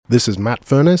This is Matt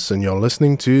Furness, and you're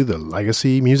listening to the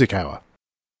Legacy Music Hour.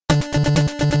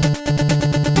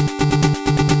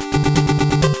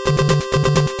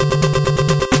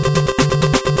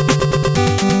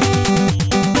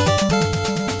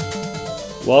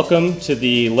 Welcome to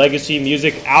the Legacy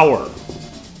Music Hour.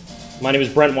 My name is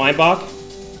Brent Weinbach.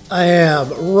 I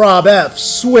am Rob F.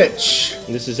 Switch.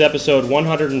 And this is episode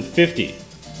 150.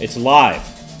 It's live.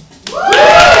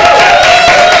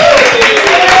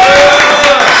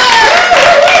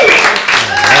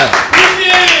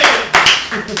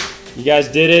 You guys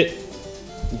did it.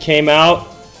 You came out.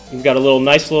 You've got a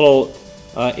nice little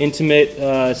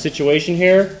intimate situation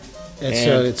here.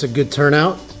 It's a good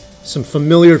turnout. Some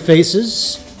familiar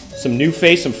faces. Some new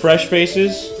face, some fresh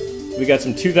faces. We got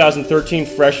some 2013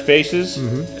 fresh faces.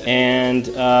 Mm-hmm. And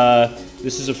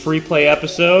this is a free play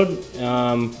episode.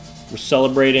 We're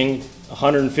celebrating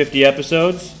 150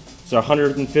 episodes. It's our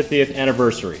 150th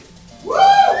anniversary. Woo!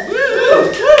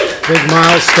 Big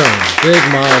milestone. Big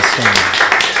milestone.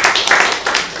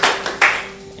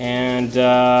 And,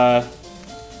 we're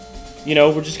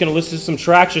just going to listen to some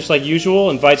tracks just like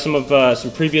usual, invite some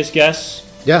previous guests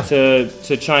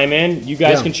to chime in. You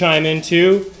guys can chime in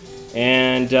too.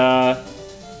 And,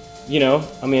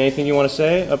 anything you want to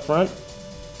say up front?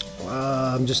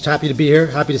 I'm just happy to be here.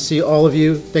 Happy to see all of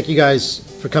you. Thank you guys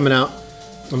for coming out.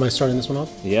 Am I starting this one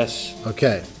off? Yes.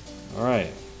 Okay. All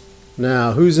right.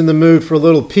 Now, who's in the mood for a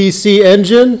little PC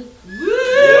Engine?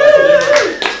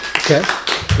 Okay.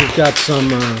 We've got some,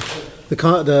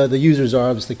 the users are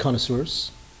obviously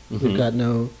connoisseurs. Mm-hmm. We've got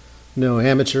no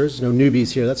amateurs, no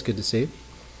newbies here. That's good to see.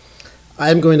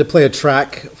 I'm going to play a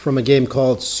track from a game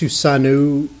called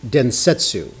Susanoo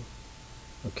Densetsu.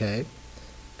 Okay.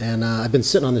 And I've been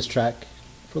sitting on this track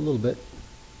for a little bit.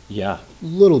 Yeah. A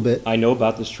little bit. I know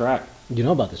about this track. You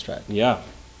know about this track? Yeah.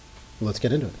 Let's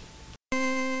get into it.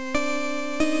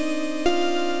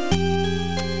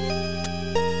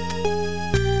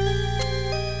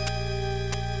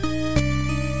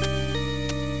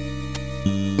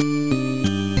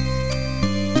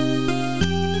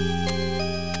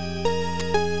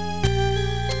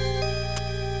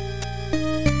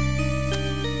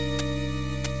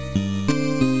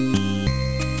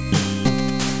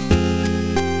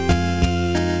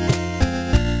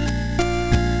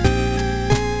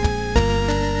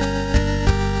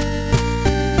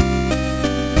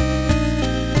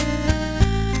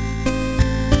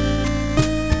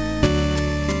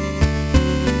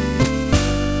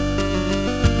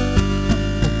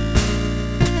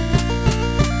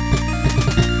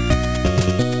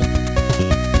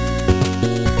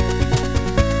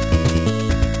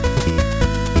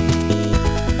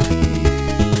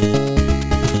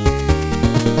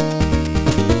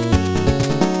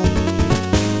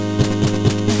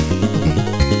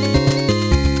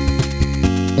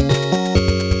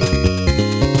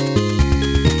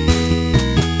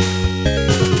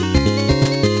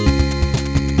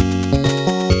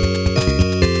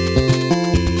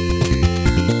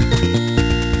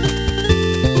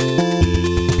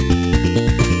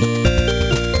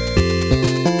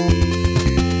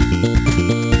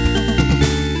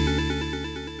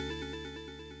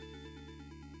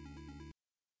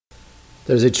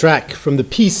 There's a track from the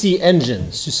PC Engine,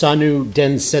 Susanoo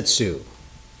Densetsu.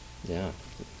 Yeah,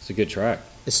 it's a good track.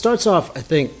 It starts off, I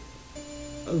think,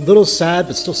 a little sad,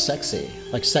 but still sexy.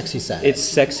 Like sexy sad. It's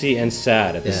sexy and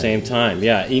sad at the same time.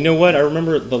 Yeah, you know what? I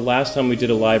remember the last time we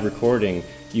did a live recording,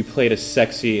 you played a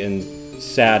sexy and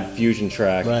sad fusion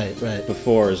track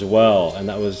before as well, and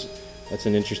that's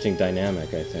an interesting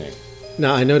dynamic, I think.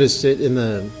 Now, I noticed it in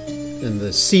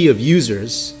the sea of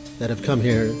users that have come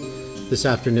here this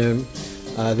afternoon.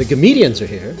 The comedians are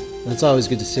here. That's always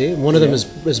good to see. One of them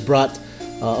has brought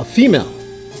a female,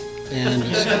 and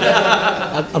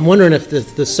I'm wondering if the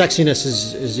sexiness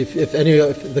is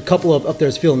if the couple up there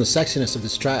is feeling the sexiness of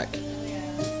this track.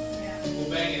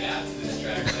 We'll bang it out to this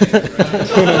track.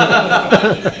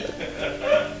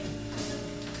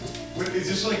 Is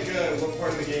this like what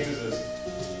part of the game is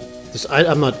this?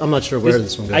 I'm not sure where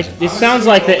this one goes. It sounds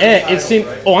like the end. It seems.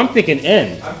 Oh, I'm thinking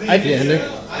end. I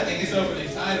think it's opening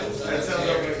titles. That sounds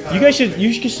opening titles.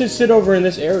 You should sit over in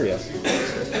this area.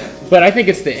 But I think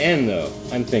it's the end, though.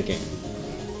 I'm thinking.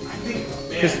 I think,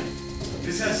 man,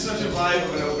 this has such a vibe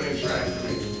of an opening track for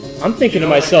me. I'm thinking to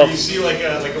myself. You see like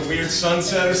a weird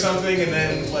sunset or something, and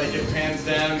then like it pans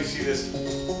down. You see this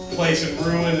place in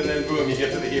ruin, and then boom, you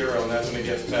get to the hero, and that's when it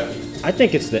gets peppy. I'm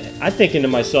thinking to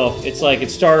myself. It's like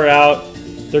it started out.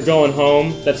 They're going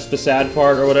home. That's the sad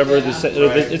part or whatever.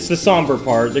 It's the somber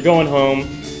part. They're going home,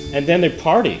 and then they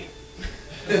party.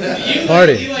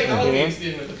 Party. You like all mixed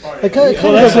in with the party. It kind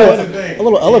of has a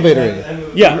little elevator in it.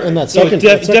 Yeah, in that so second.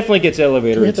 it definitely gets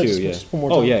elevator Can we hit that too. just- Yeah. just one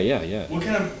more Oh time? yeah. What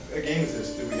kind of a game is this?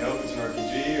 Do we know if it's an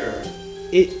RPG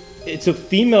or? It's a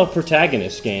female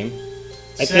protagonist game.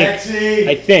 Sexy.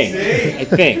 I think. See? I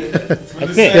think. Where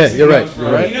the Yeah, sexy you're right. comes You're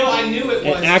from. right. You know, I knew it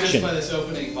was And action. just by this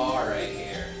opening bar right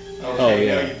here. Okay, Oh,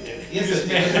 yeah. no, you didn't. Yes, You just it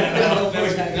made did. that up.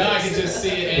 Now I can just see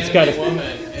an It's anime got a- woman,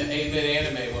 an 8-bit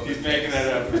anime woman. He's making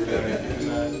that up. He's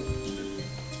not.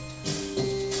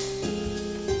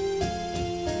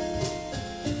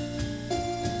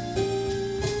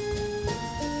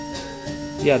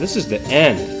 Yeah, this is the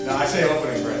end. No, I say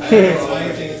opening credits.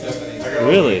 I think it's opening. I go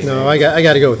Really? opening. No, I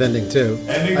got to go with ending too.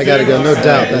 Ending I got to too? go. No Okay.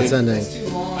 doubt, that's ending.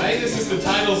 I think this is the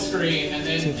title screen, and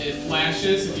then it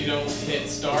flashes if you don't hit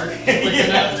start quick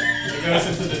enough. It goes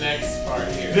into the next part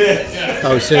here. This. Yeah.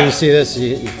 Oh, so you see this?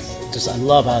 It's just I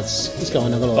love how it's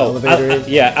going a little Oh, elevator.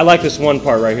 yeah, I like this one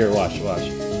part right here. Watch.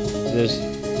 There's.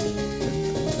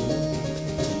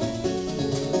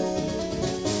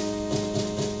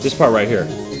 This part right here.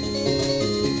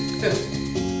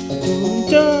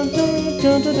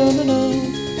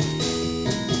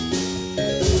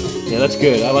 Yeah, that's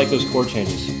good. I like those chord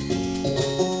changes.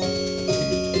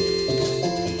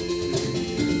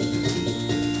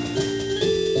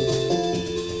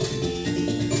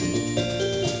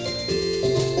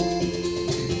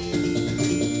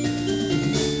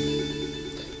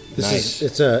 Nice.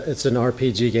 It's an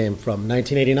RPG game from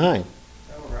 1989.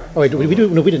 All right. Oh wait, we did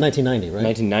 1990, right?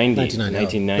 1990.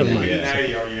 1990. Never mind.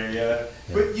 Yeah, yeah.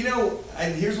 But you know,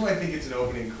 here's why I think it's an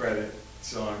opening credit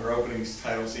song or opening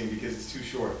title scene because it's too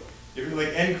short. If you're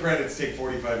like end credits take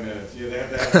 45 minutes, they have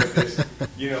to have like this,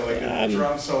 like a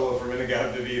drum solo from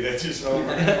Inagab Devi that's just over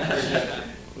and over again.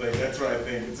 Like that's why I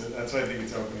think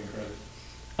it's opening credit.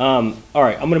 All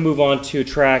right, I'm going to move on to a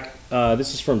track.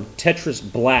 This is from Tetris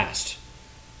Blast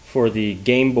for the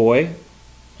Game Boy.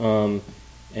 And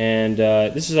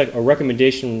this is like a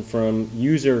recommendation from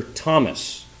user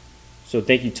Thomas. So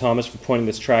thank you, Thomas, for pointing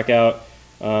this track out.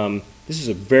 This is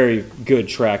a very good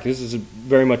track. This is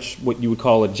very much what you would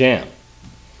call a jam.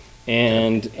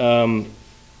 And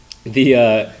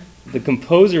the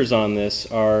composers on this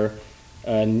are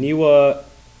Niwaka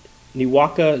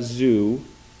Zoo,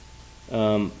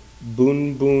 Boon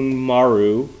Boon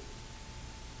Maru,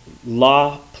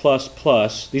 La Plus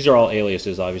Plus. These are all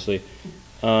aliases, obviously.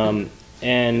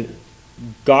 And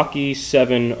Gaki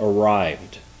 7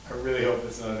 Arrived. I really hope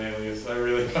it's not an alias. I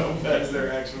really hope that's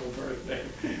their actual birth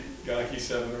name. Gaki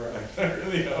 7 arrived. I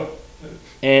really hope.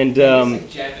 And Like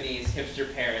Japanese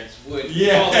hipster parents would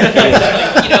Yeah. call their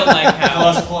kids, like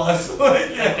how Plus. like,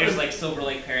 Yeah. there's like Silver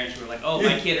Lake parents who are like, oh,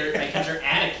 my kids are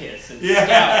Atticus and Yeah.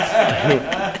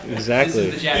 Scouts. Like, exactly.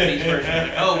 This is the Japanese version.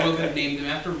 Like, oh, we're gonna name them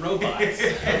after robots.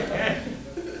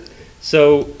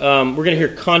 So we're going to hear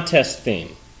Contest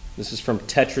Theme. This is from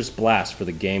Tetris Blast for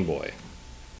the Game Boy.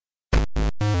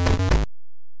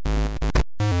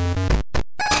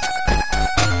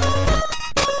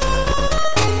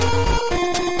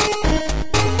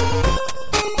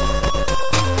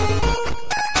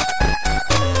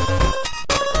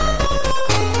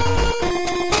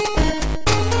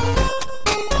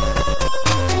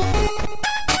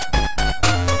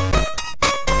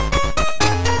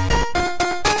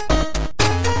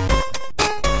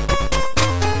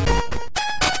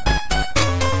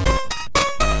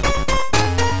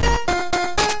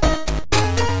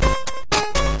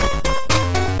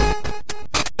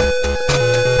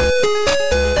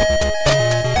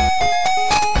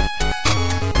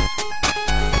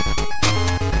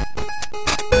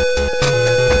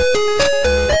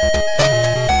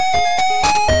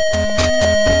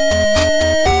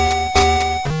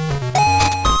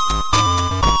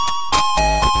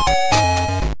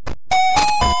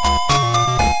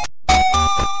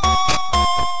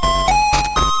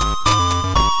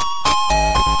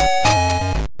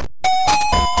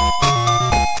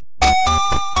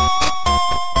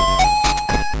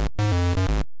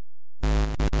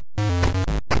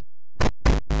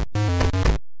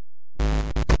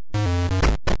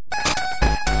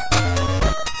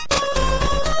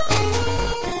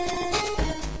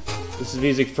 This is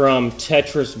music from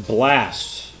Tetris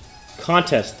Blast,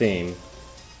 Contest Theme,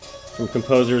 from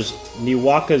composers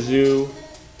Niwakazu,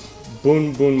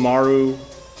 Boon Boon Maru,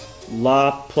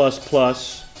 La Plus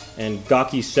Plus, and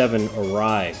Gaki 7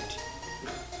 Arrived.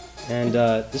 And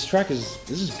this track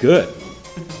is good,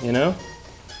 you know?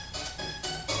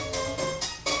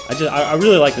 I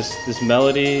really like this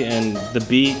melody and the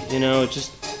beat, you know,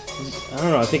 I don't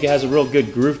know, I think it has a real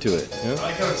good groove to it, you know? I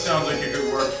like how it sounds like it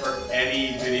could work for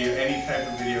any type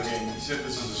of video game. You said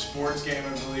this was a sports game, I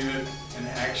believe it, an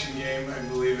action game, I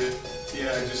believe it. Yeah,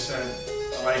 I just said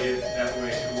I like it that way.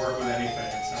 It could work with anything.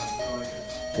 It sounds, I like it.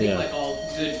 I think Yeah. like all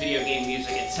good video game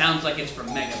music, it sounds like it's from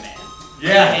Mega Man.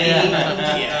 Yeah,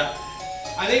 Yeah.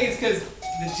 I think it's because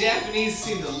the Japanese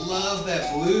seem to love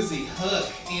that bluesy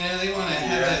hook. You know, they want to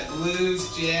have that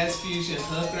blues jazz fusion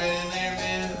hook right in there,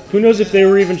 man. Who knows if they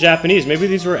were even Japanese? Maybe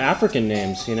these were African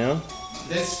names, you know?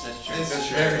 That's true. That's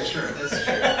very true. That's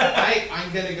true.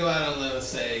 I'm gonna go out on a limb and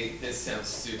say this sounds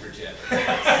super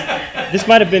Japanese. This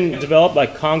might have been developed by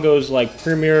Congo's like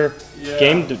premier Yeah.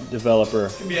 game developer.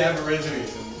 It could be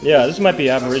Aborigines. Yeah, this might be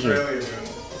Aborigine. Australia doing,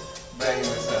 banging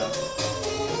this out.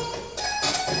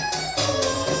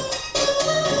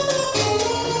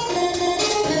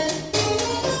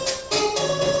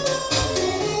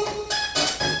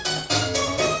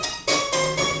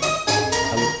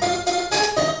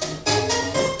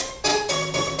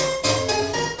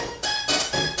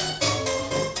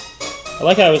 I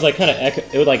like how it was like kind of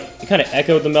it kind of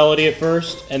echoed the melody at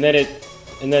first, and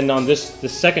then on the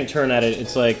second turn at it,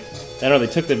 it's like I don't know,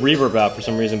 they took the reverb out for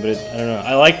some reason, but I don't know.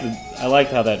 I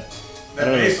liked how that. That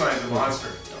bass line's a monster.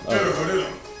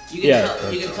 You can Yeah.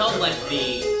 tell, you can tell like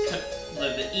the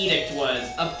edict was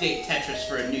update Tetris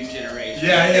for a new generation.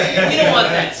 Yeah. We don't want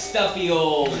that stuffy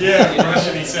old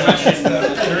Russian sound.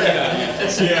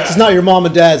 It's not your mom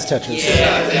and dad's Tetris.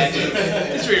 Yeah, exactly.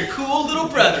 It's for your cool little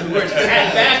brother who wears his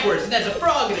hat backwards and has a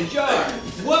frog in a jar.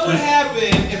 What would happen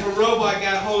if a robot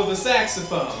got hold of a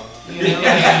saxophone? You know? Take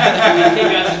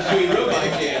out some chewy robot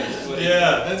cans.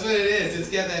 Yeah. That's what it is. It's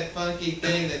got that funky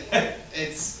thing that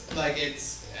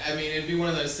I mean, it'd be one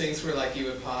of those things where like you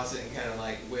would pause it and kind of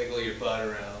like wiggle your butt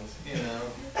around, you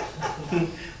know?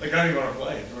 Like, I don't even want to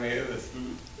play it. I want to hear this.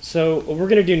 So what we're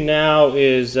gonna do now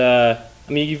is, I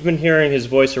mean, you've been hearing his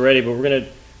voice already, but we're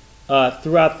gonna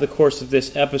throughout the course of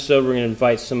this episode, we're gonna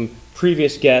invite some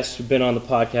previous guests who've been on the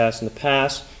podcast in the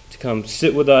past to come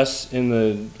sit with us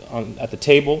at the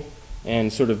table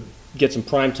and sort of get some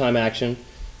primetime action.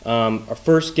 Our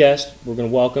first guest we're gonna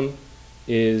welcome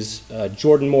is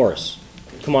Jordan Morris.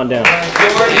 Come on down.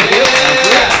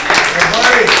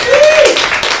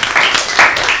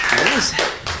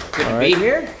 Good to All be right.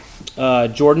 here.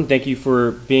 Jordan, thank you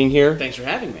for being here. Thanks for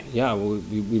having me. Yeah,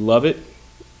 we love it.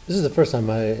 This is the first time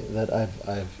that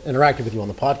I've interacted with you on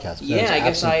the podcast. Yeah, I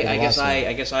guess I I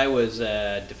guess I was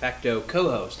de facto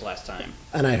co-host last time.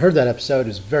 And I heard that episode. It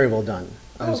was very well done.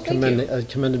 I thank you. I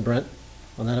commended Brent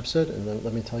on that episode, and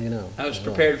let me tell you now. I was as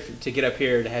well. prepared to get up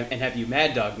here and have you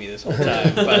mad dog me this whole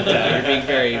time, but you're being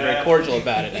very, very cordial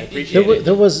about it. I appreciate it.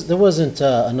 There wasn't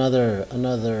another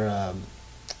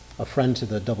a friend to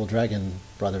the Double Dragon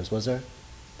brothers, was there?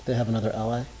 Did they have another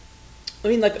ally? I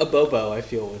mean, like Abobo, I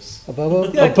feel was. A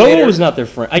Bobo? Yeah. Bobo later. was not their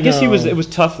friend. I guess No. it was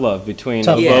tough love between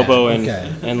Tough love. Bobo Yeah, and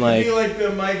okay. and like You'd be like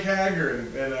the Mike Hager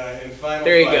in Final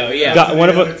There you Fight. go, yeah. Guy- one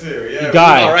of the a- other two. Yeah,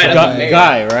 guy, All right, I'm guy, the mayor.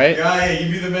 guy, right? Guy,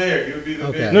 he'd be the mayor. He would be the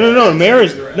Okay. big No, guy. Mayor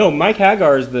is Around. no. Mike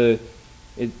Hagar is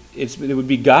it would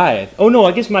be Guy. Oh no,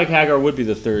 I guess Mike Hagar would be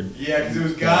the third. Yeah, because it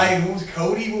was Guy, and what was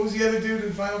Cody? What was the other dude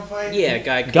in Final Fight? Yeah,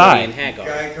 Cody, Guy. and Hagar,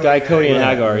 Guy, Cody, and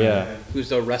Right. Hagar. Yeah. who's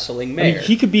the wrestling I mean, mayor.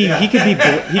 he could be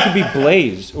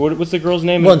Blaze. What's the girl's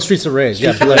name? Well, in Streets of Rage,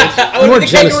 yeah. I would be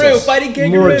the kangaroo, fighting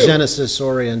kangaroo. More Genesis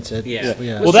oriented. Yeah.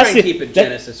 yeah. Well, Let's that's try and the- keep it that-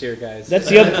 Genesis here, guys. That's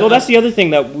the other thing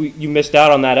that you missed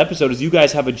out on that episode is you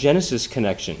guys have a Genesis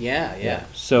connection. yeah.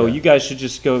 So you guys should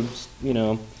just go,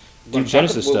 do Wanna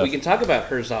Genesis talk, well, stuff. we can talk about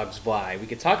Herzog's Fly. We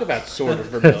can talk about Sword of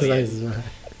Vermilion.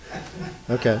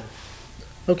 Okay.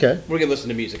 We're gonna listen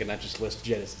to music and not just list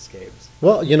Genesis games.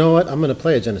 Well, you know what? I'm going to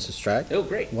play a Genesis track. Oh,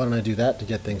 great. Why don't I do that to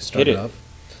get things started it. off?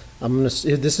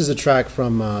 This is a track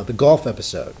from the golf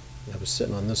episode. I was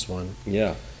sitting on this one.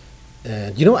 Yeah.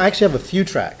 And I actually have a few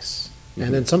tracks.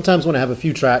 And then sometimes when I have a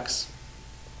few tracks,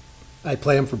 I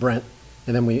play them for Brent,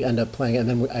 and then we end up playing. And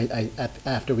then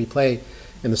after we play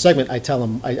in the segment, I tell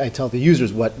the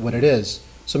users what it is.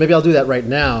 So maybe I'll do that right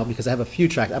now because I have a few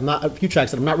tracks. A few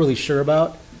tracks that I'm not really sure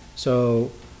about.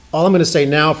 So all I'm going to say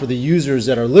now for the users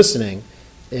that are listening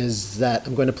is that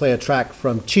I'm going to play a track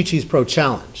from Chi-Chi's Pro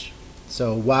Challenge.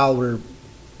 So while we're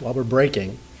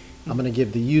breaking, I'm going to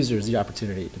give the users the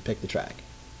opportunity to pick the track.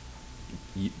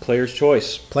 Player's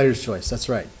choice. Player's choice, that's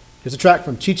right. Here's a track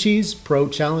from Chi-Chi's Pro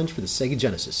Challenge for the Sega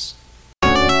Genesis.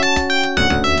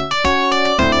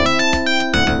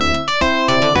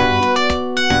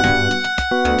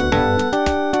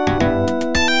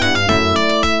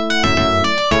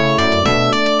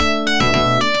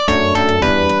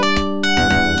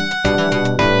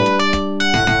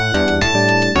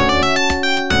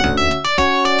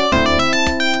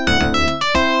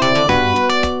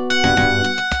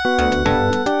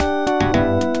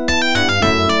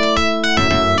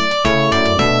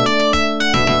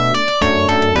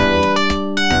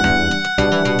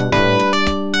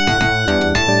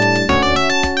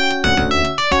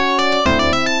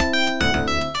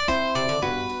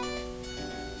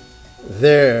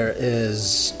 there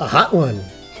is a hot one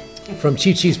from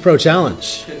Chi Chi's Pro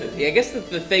Challenge. Yeah, I guess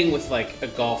the thing with like a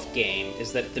golf game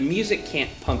is that the music can't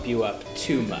pump you up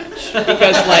too much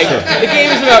because like the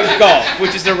game is about golf,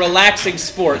 which is a relaxing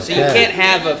sport, so you Yeah. can't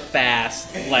have a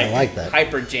fast like that.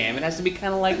 hyper jam. It has to be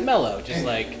kind of like mellow, just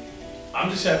like. I'm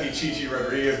just happy Chi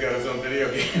Rodriguez got his own video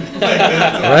game. Like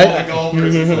that's of Right? all the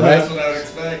golfers. It's the Right. last one I would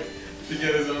expect to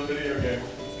get his own video game.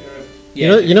 That's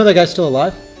Yeah, You know that guy's still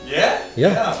alive? good. Yeah?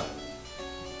 Yeah.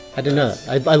 I didn't know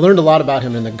that. I learned a lot about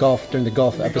him in the golf during the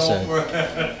golf episode.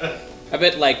 I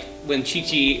bet like when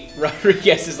Chi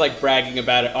Rodriguez is like bragging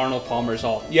about it, Arnold Palmer's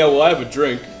all, yeah, well I have a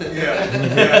drink. Yeah.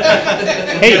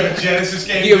 Hey. You have a Genesis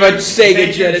game. You have a Sega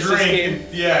Take your Genesis drink. game.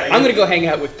 Yeah. I'm gonna go hang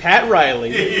out with Pat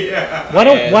Riley. Yeah.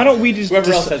 Why don't we just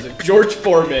Whoever else has it? George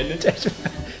Foreman.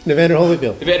 Evander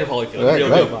Holyfield. Evander Holyfield. Right, real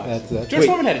right. box. That's- George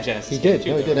Foreman had a Genesis. He did.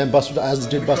 game, No, he too. did. And Buster, as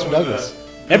did Buster Douglas.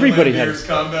 Everybody had- Beer's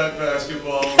combat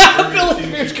basketball. Bill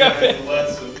Beer's combat.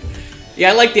 lesson.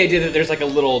 Yeah, I like the idea that there's like a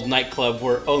little nightclub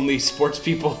where only sports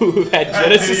people who've had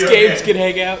Genesis video games game. can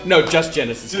hang out. No, just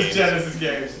Genesis Just games. Genesis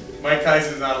games. Mike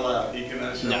Tyson's not allowed. He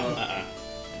cannot show No. up.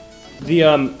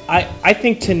 I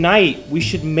think tonight we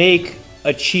should make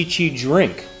a Chi Chi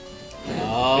drink.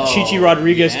 Oh, A Chi Chi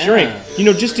Rodriguez yeah. drink. You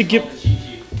know, just to give.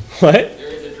 What? There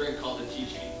is a drink called the Chi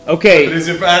Chi. Okay. But is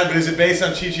it based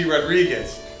on Chi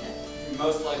Rodriguez?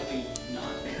 Most likely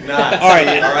not. Not. All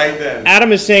right. All right then.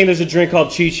 Adam is saying there's a drink called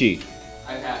Chi Chi.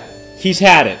 I've had it. He's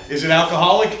had it. Is it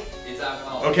alcoholic? It's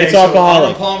alcoholic. Okay, It's so alcoholic.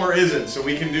 Arnold Palmer isn't, so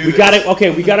we can do We this. got to Okay,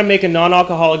 we got to make a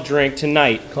non-alcoholic drink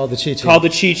tonight Called the Chi Chi. called the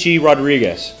Chi Chi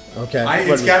Rodriguez. Okay.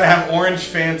 It's got to have orange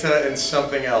Fanta and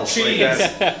something else. Like Cheese.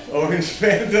 that. Orange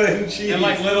Fanta and cheese. And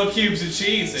like little cubes of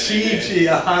cheese in it.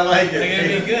 Chi. I like it. They're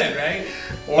gonna be good, right?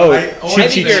 Oh, I Chi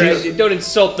think Chi. don't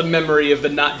insult the memory of the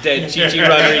not dead Chi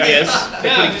Rodriguez. By No,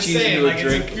 putting I'm just cheese saying, into like a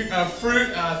drink.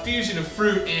 it's a fusion of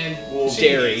fruit and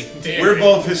cheese. Dairy. We're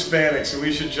both Hispanic, so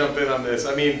we should jump in on this.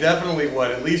 I mean, definitely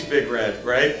at least Big Red,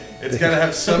 right? It's got to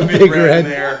have some Big, Big Red, Red.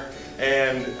 in there.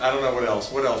 And I don't know what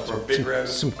else. What else, bro? Big Red.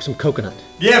 Some coconut.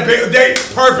 Yeah,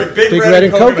 perfect. Big Big Red, Red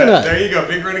and and coconut. There you go.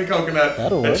 Big Red and coconut.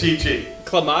 That'll and work. Chi.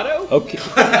 Clamato? Okay.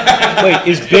 Wait,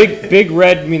 is Big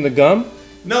Red mean the gum?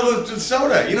 No, the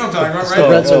soda. You know what I'm talking about, The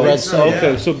right? red soda, Oh, red so, soda. yeah.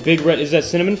 Okay, so Big Red, is that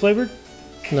cinnamon flavored?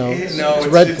 No, No, it's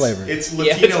red flavored. It's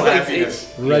Yeah, Latino it's like-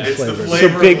 happiness. Red it's flavored. the So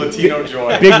flavor big- of Latino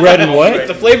joy. Big Red and what? It's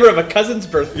the flavor of a cousin's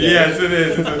birthday. Yes, it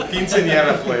is. It's a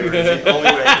quinceañera flavor. It's the only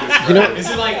way to describe You know- it. Is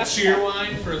it like cheer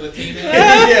wine for Latino?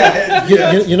 Yeah,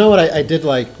 You know what I did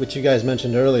like, what you guys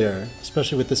mentioned earlier,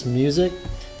 especially with this music.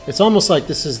 It's almost like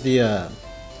this is the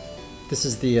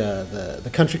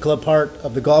country club part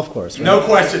of the golf course. Right? No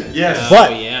question. Yes.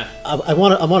 But Oh, yeah. I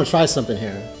want to try something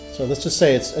here. So let's just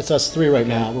say it's us three right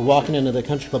now. We're walking into the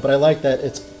country club, but I like that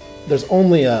there's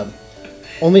only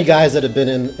guys that have been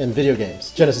in video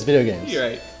games, Genesis video games. You're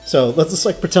right. So let's just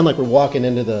like pretend like we're walking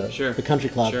into Sure. the country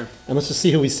club, Sure. and let's just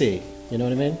see who we see. You know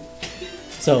what I mean?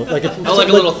 So like if, Oh, like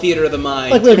a little theater of the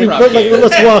mind. like,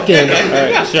 let's walk in. All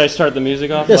right, should I start the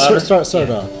music off Yeah, louder? start it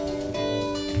off.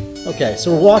 Okay,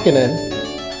 so we're walking in.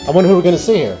 I wonder who we're gonna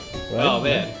see here. Right? Oh,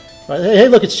 man. Right? Hey,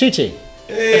 look, it's Chi Chi.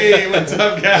 Hey, what's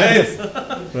up, guys?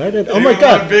 Right? And- oh Anyone my want a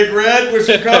God! Big Red with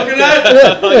some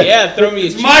coconut? Oh, yeah, throw me a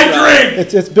It's cheese my rock.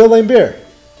 drink. It's Bill Lane beer.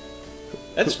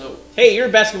 That's, hey, your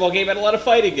basketball game had a lot of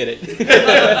fighting in it.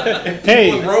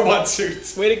 Hey, With robot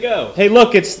suits. Way to go. hey,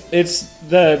 look, it's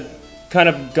the kind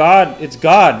of God. It's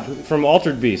God from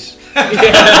Altered Beast. The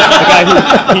guy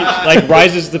who like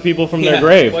rises the people from their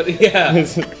grave. Yeah.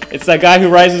 It's that guy who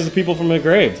rises the people from their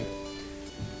grave.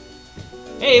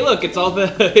 Hey, look, it's all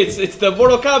the it's the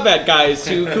Mortal Kombat guys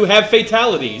who have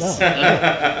fatalities.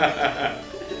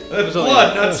 That's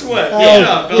blood, not sweat. Oh,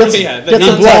 Yeah, get, yeah, get the-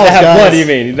 some Blood, towels, have guys. blood, you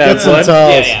mean? That Get some blood?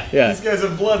 towels. Yeah, yeah. Yeah. These guys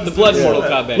have blood. The blood Mortal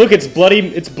Kombat. Look, it's bloody.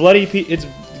 It's bloody. It's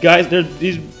guys.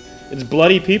 It's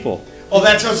bloody people. Oh,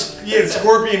 that's how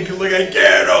Scorpion can look at.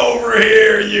 Get over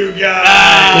here, you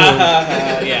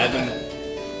guys. Yeah,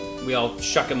 then we all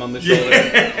shuck him on the shoulder.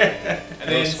 And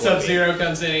then Sub-Zero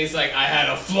comes in and he's like, I had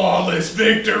a flawless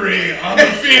victory on the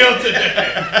field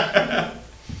today.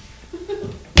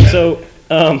 So,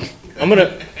 I'm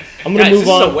gonna Guys, move this is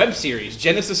on. a web series,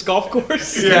 Genesis Golf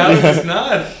Course. Yeah, this is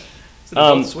not. It's an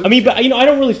Adult Swim I mean, show. but I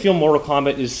don't really feel Mortal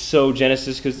Kombat is so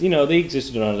Genesis because they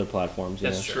existed on other platforms.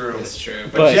 That's know? true. That's true.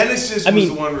 But Genesis I was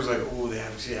mean- the one where it's like, oh, they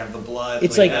actually have the blood.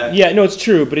 It's like, that. yeah, no, it's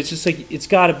true, but it's just like it's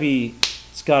got to be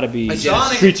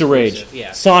Sonic Streets of Rage.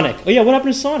 Yeah. Sonic. Oh yeah, what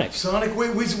happened to Sonic? Sonic,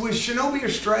 wait, was Shinobi or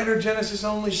Strider Genesis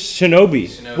only?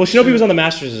 Shinobi. Well, Shinobi was on the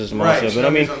Master System Right, also, but I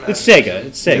mean, Shinobi's on it's Master Sega.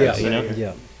 It's Sega, Yeah, you know. Sega.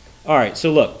 Yeah. All right,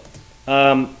 so look.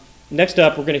 Next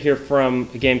up, we're going to hear from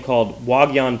a game called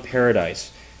Wagyan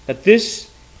Paradise. that this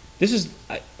is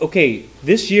okay.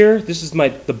 This year, this is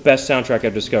the best soundtrack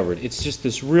I've discovered. It's just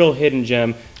this real hidden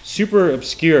gem, super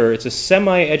obscure. It's a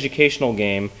semi-educational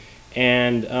game,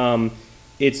 and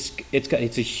it's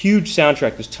a huge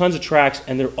soundtrack. There's tons of tracks,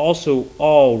 and they're also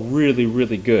all really,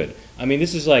 really good. I mean,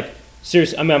 this is like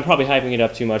seriously. I mean, I'm probably hyping it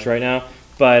up too much right now,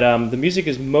 but the music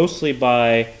is mostly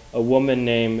by a woman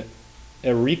named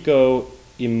Eriko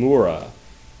Imura,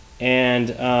 and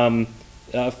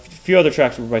a few other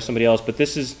tracks were by somebody else. But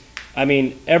this is, I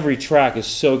mean, every track is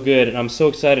so good, and I'm so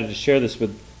excited to share this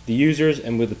with the users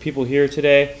and with the people here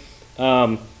today.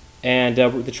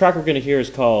 The track we're going to hear is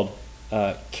called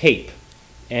Cape,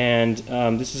 and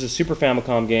this is a Super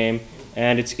Famicom game,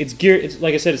 and it's geared. It's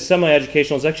like I said, it's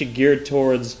semi-educational. It's actually geared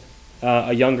towards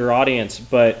a younger audience,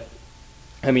 but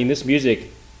I mean, this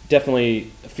music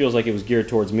definitely feels like it was geared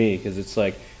towards me because it's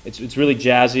like it's really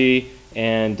jazzy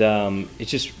and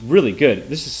it's just really good.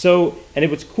 This is so, and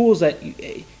what's cool is that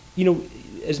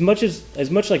as much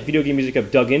like video game music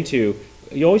I've dug into,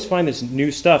 you always find this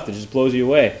new stuff that just blows you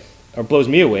away, or blows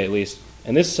me away at least.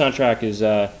 And this soundtrack is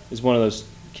one of those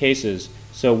cases.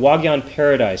 So Wagyan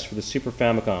Paradise for the Super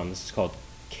Famicom. This is called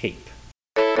Cape.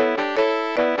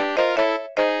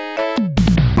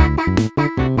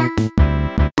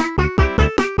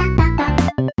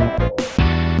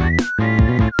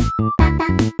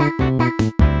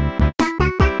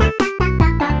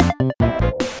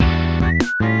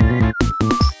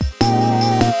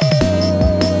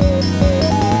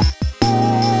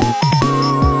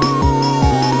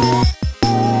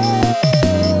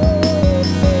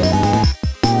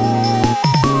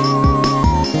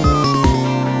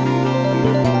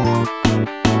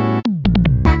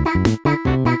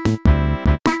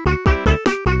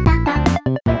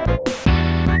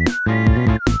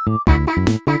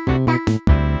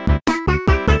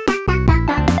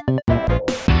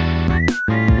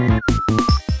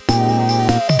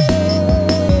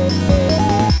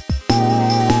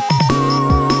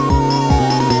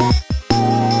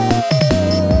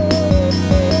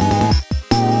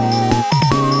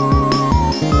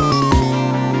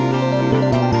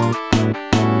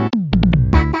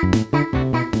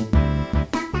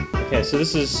 So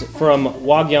this is from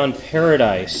Wagyan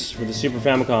Paradise for the Super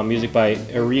Famicom, music by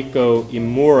Eriko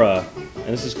Imura, and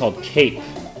this is called Cape.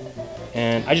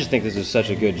 And I just think this is such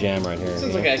a good jam right here.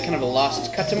 Sounds like a kind of a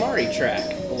lost Katamari track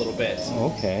a little bit.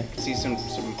 Oh, okay. See some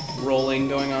rolling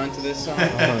going on to this song.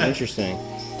 Oh, interesting.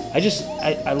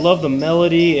 I love the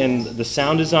melody, and the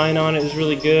sound design on it is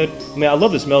really good. I mean, I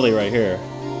love this melody right here.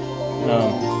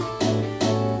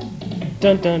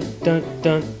 Dun dun dun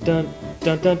dun dun dun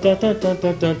dun dun dun dun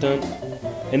dun dun dun.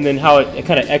 And then how it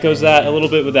kind of echoes that a little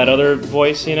bit with that other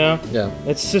voice, Yeah.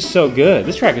 It's just so good.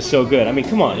 This track is so good. I mean,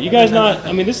 come on, you guys not?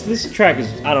 I mean, this track is,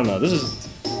 I don't know. This is,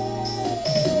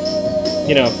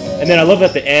 And then I love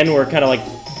at the end where it kind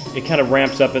of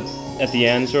ramps up at the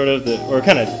end, sort of, or it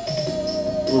kind of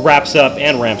wraps up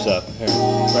and ramps up here,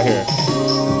 right here.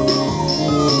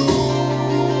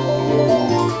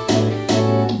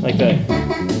 Like that.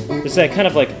 It's that kind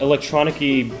of like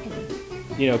electronic-y,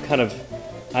 kind of,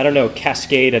 I don't know,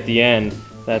 cascade at the end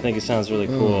that I think it sounds really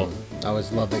cool. I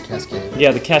always love the cascade.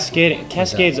 Yeah, the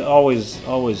cascades always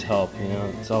help,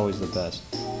 it's always the best.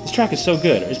 This track is so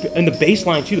good. And the bass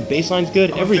line too, the bass line's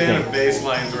good, everything. I'm a fan of bass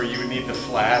lines where you would need the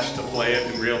flash to play it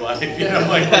in real life, like Yeah. I'm a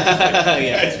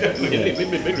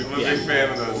big fan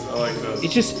of those. I like those.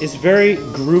 It's very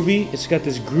groovy. It's got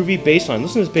this groovy bass line.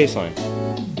 Listen to this bass line.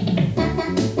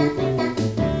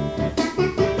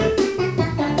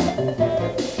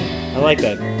 I like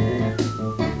that.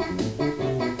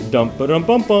 Dum ba dum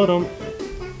bum ba dum.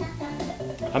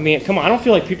 I mean, come on! I don't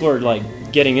feel like people are like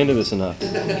getting into this enough.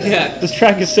 Yeah. This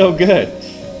track is so good.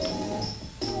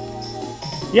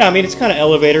 Yeah, I mean it's kind of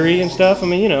elevator-y and stuff. I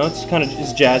mean, it's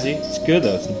jazzy. It's good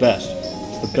though. It's the best.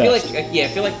 It's the best. I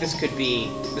feel like this could be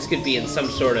in some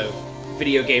sort of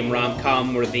video game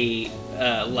rom-com where the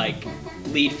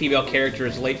lead female character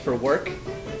is late for work.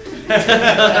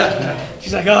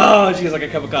 She's like, she has like a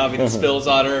cup of coffee that spills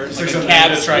on her. Like a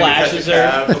cab splashes her.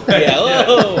 Yeah,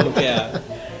 yeah.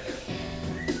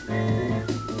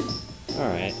 All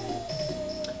right.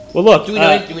 Well, look. Do we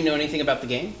know anything about the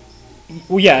game?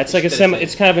 Well, yeah, it's like it's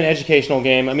kind of an educational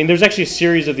game. I mean, there's actually a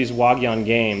series of these Wagyan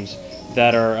games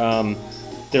that are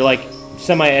they're like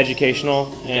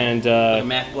semi-educational and Like a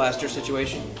Math Blaster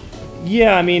situation.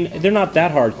 yeah, I mean they're not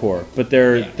that hardcore, but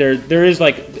there is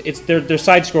like they're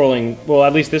side-scrolling. Well,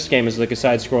 at least this game is like a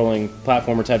side-scrolling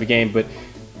platformer type of game. But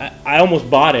I almost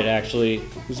bought it actually.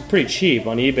 It was pretty cheap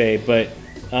on eBay, but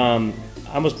I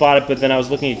almost bought it. But then I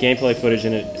was looking at gameplay footage,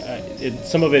 and it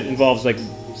some of it involves like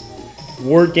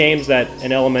word games that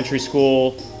an elementary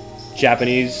school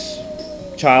Japanese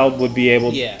child would be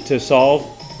able Yeah. to solve,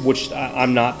 which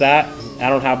I'm not that. I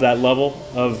don't have that level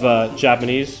of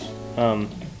Japanese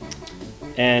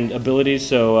and abilities,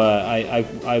 so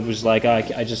I was like, I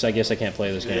guess I can't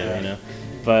play this game, you know.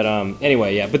 But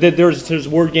anyway, yeah. But there's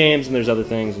word games and there's other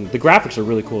things, and the graphics are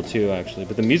really cool too, actually.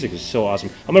 But the music is so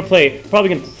awesome. I'm gonna play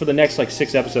for the next like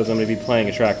 6 episodes. I'm gonna be playing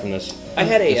a track from this. I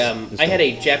had a this I had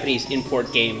a Japanese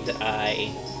import game that I,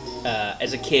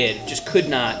 as a kid, just could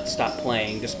not stop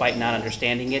playing despite not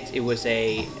understanding it. It was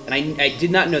and I did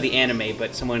not know the anime,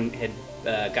 but someone had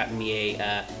gotten me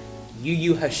a Yu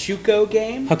Yu Hashuko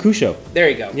game. Hakusho. There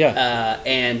you go. Yeah.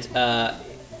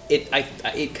 It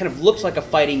kind of looked like a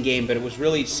fighting game, but it was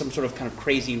really some sort of kind of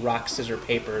crazy rock, scissor,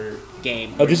 paper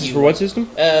game. Oh, this is for what system?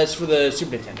 It's for the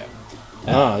Super Nintendo.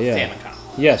 Yeah. Famicom.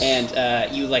 Yes.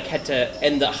 And you like had to,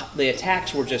 and the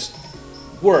attacks were just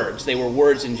words. They were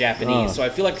words in Japanese. Oh.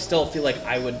 So I still feel like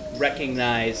I would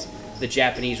recognize the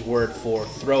Japanese word for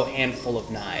throw a handful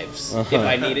of knives if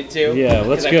I needed to. Yeah, well,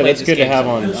 that's because I good. played That's this good to game have so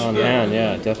on much. hand.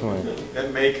 Yeah, definitely.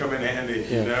 That may come in handy.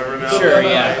 Yeah. You never know. Sure,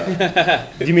 yeah.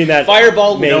 Do you mean that?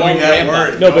 Fireball May- with Knowing long that ramp.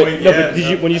 word. No, but knowing- yeah, did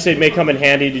you when you say may come in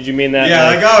handy? Did you mean that? Yeah,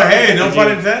 like, oh, hey, no Did pun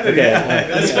you- intended. okay.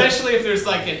 Yeah. Especially if there's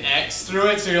like an X through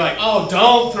it, so you're like, oh,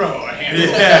 don't throw a handle.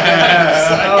 Did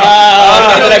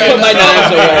I put my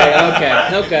knives away?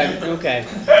 Okay.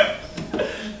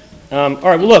 All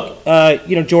right. Well,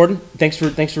 look. Jordan. Thanks for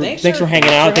hanging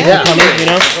out. Thanks Yeah. for coming. You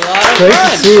know. It was a lot of Great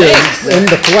fun. to see you Thanks. in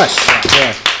the flesh.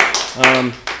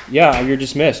 Yeah. Yeah. You're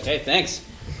dismissed. Hey, thanks.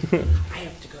 I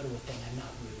have to go to a thing. I'm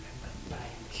not rude. Bye.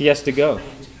 He has to go.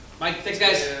 Mike, thanks,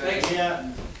 guys. Thanks.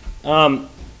 Yeah.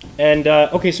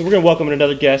 Okay, so we're gonna welcome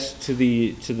another guest to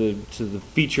the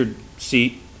featured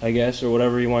seat, I guess, or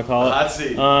whatever you want to call it. Hot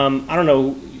seat. I don't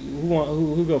know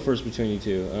who go first between you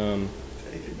two.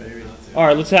 Take it, baby. All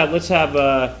right, let's have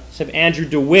Andrew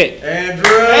DeWitt. Andrew!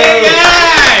 Hey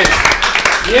guys!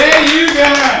 Yeah, you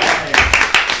guys!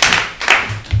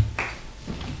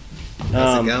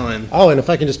 How's it going? Oh, and if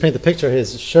I can just paint the picture,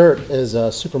 his shirt is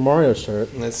a Super Mario shirt.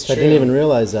 That's I true. didn't even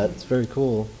realize that. It's very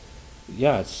cool.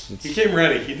 Yeah, it's He came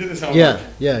ready. He did his homework.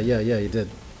 Yeah, you did.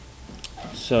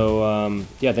 so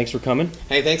yeah. Thanks for coming.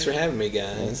 Hey, thanks for having me,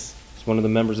 guys. It's one of the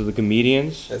members of the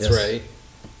Comedians, That's Yes. right.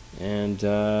 and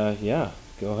yeah,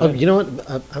 go Oh, ahead. you know what?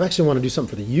 I actually want to do something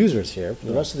for the users here. For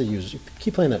the rest of the users,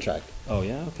 keep playing that track. Oh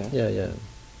yeah, okay. Yeah.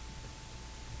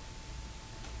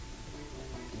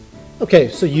 Okay,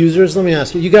 so users, let me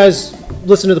ask you. You guys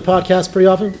listen to the podcast pretty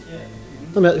often?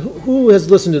 Yeah. Who has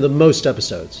listened to the most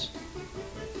episodes?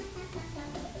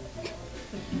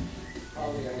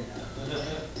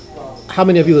 How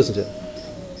many have you listened to?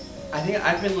 I think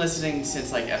I've been listening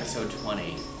since like episode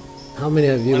 20. How many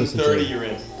have you I'm listened 30, to? you're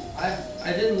in.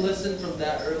 I didn't listen from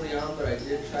that early on, but I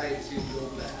did try to go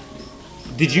back.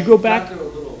 Did you go back? Got through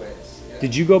a little ways. Yeah.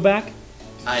 Did you go back?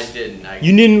 I didn't.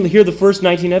 You didn't hear the first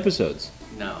 19 episodes.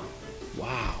 No.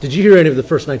 Wow. Did you hear any of the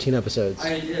first 19 episodes?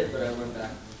 I did, but I went back.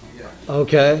 Yeah.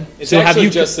 Okay. It's So have actually you-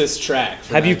 just this track.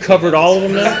 for Have you 19 covered all of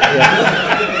them now?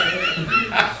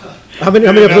 How many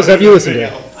episodes have you listened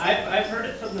to? I've heard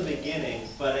it from the beginning,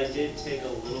 but I did take a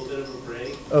little bit of a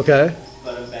break, Okay.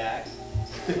 but I'm back.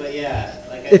 But yeah,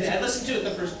 like If- I listened to it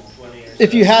the first 20 or so.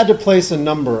 If you had to place a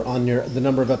number on the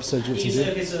number of episodes you've You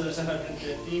said, listened okay, so there's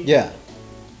 150? to? Yeah.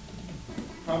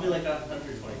 Probably like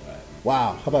 125.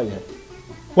 Wow. How about you?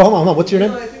 Well, hold on. What's your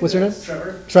name? No, I think What's your name? that's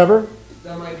Trevor. Trevor?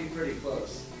 That might be pretty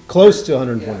close. Close to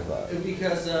 125. Yeah,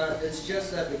 because it's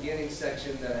just that beginning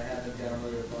section that I haven't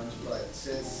downloaded a bunch, but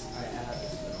since I have,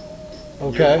 it's been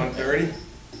Okay. 130?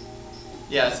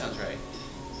 Yeah, that sounds right.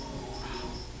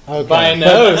 Okay. By a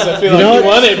nose, I feel You know like you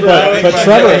what? won it, bro. But By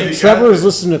Trevor, nose, you Trevor got is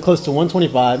listening to close to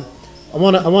 125. I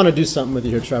want to do something with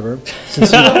you here, Trevor.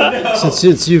 Since,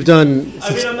 since you've done,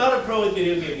 I mean, I'm not a pro with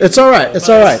video games. It's all right, it's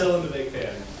but all I'm right. still a big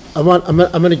fan.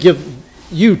 I'm going to give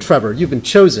you, Trevor. You've been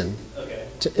chosen Okay.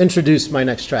 to introduce my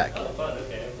next track, Oh, fun.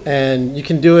 Okay. and you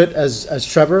can do it as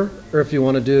Trevor, or if you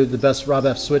want to do the best Rob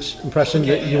F. Switch impression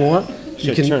Okay, that you yeah. want, Should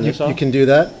you I can turn this you off? can do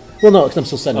that. Well, no, 'cause I'm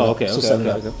still setting it Oh, up. okay, Still okay, setting it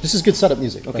okay, up. okay. This is good setup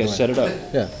music. by Okay, the way. set it up.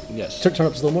 Yeah. Yes. Turn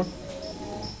up just a little more.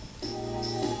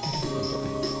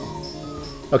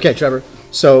 Okay, Trevor.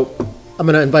 So I'm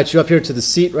going to invite you up here to the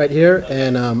seat right here,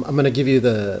 and I'm going to give you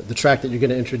the track that you're going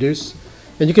to introduce.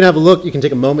 And you can have a look. You can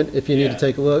take a moment if you need to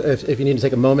take a look. If you need to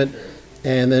take a moment,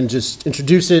 and then just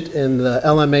introduce it in the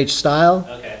LMH style.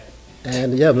 Okay.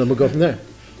 And yeah, then we'll go from there.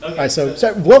 Okay. All right. So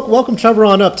welcome Trevor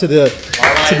on up to the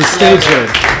stage here.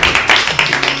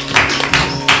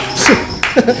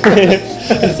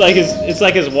 It's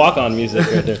like his walk-on music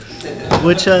right there.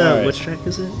 Which right. track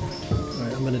is it? All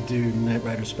right, I'm going to do Knight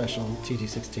Rider Special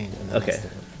TG16. And then Okay. that's the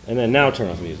one. And then now turn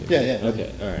off the music. Yeah, yeah.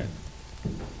 Okay, all right.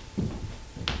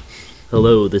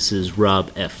 Hello, this is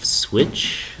Rob F.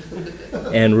 Switch,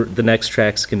 and the next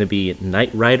track's going to be Knight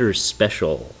Rider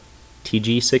Special,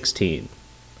 TG16,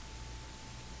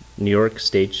 New York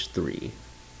Stage 3.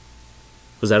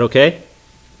 Was that okay?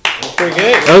 Pretty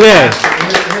good. Okay.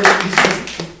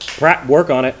 Work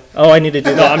on it. Oh, I need to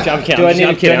do that. No, I'm kidding. Do I need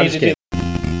I'm to- kidding. do I I'm need just to do- kidding.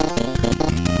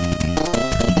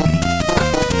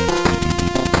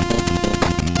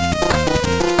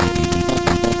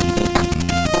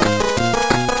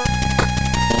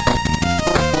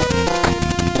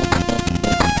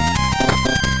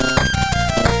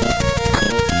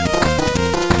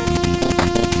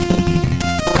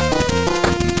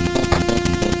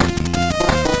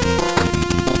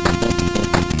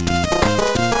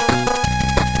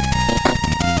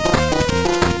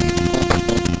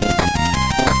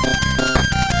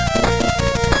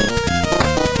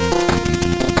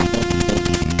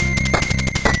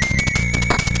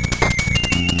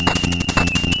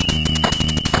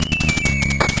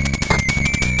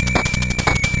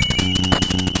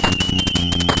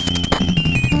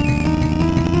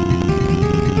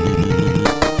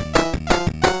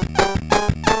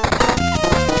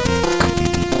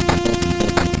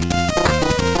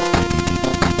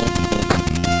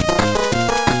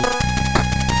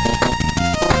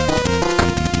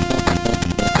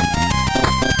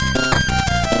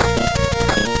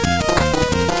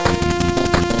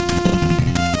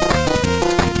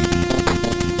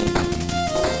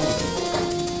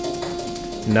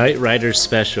 Knight Rider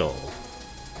Special.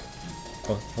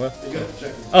 Oh, what?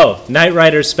 Oh, Knight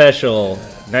Rider Special,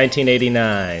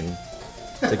 1989.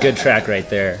 It's a good track right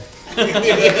there. Yeah,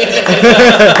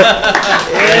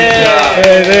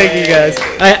 thank you guys.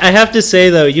 I have to say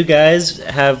though, you guys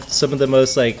have some of the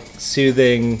most like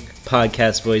soothing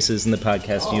podcast voices in the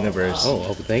podcast universe. Oh,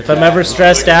 well, thank If I'm ever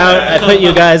stressed out, I put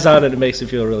you guys on it. It makes me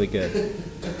feel really good.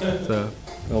 So,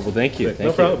 Oh, well, thank you. Thank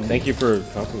you. problem. Thank you for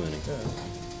complimenting.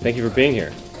 Thank you for being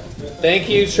here. Thank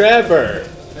you, Trevor.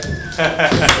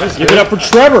 Let's give it up for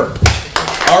Trevor.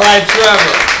 All right,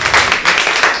 Trevor.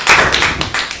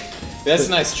 That's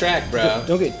a nice track, bro.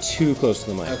 Don't get too close to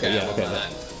the mic. Okay, Yeah, well, okay. not.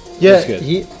 Yeah, That's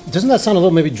good. doesn't that sound a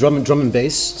little maybe drum and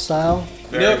bass style?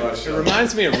 Very much so. It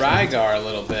reminds me of Rygar a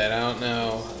little bit. I don't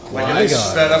know. Like why. they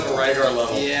sped up a Rygar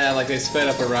level. Yeah, like they sped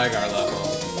up a Rygar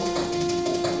level.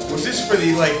 Was this for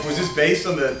the was this based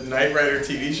on the Knight Rider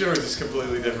TV show, or is this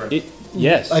completely different?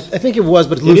 Yes. I think it was,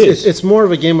 but It loose, is. it's more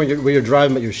of a game where you're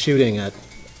driving, but you're shooting at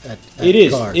It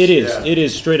is. cars. It is. Yeah. It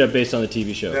is straight up based on the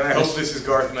TV show. Then I hope this is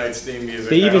Garth Knight's theme music.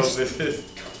 They I even hope this is.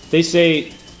 They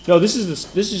say no. This is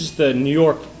just the New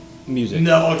York music.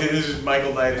 No, okay, this is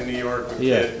Michael Knight in New York with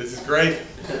Yeah. Kid. This is great.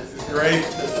 This is great.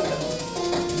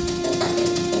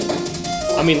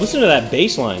 I mean, listen to that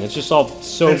bass line. It's just all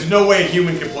so. There's no way a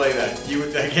human can play that. You would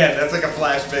again. That's like a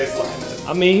flash bass line.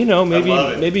 I mean, you know,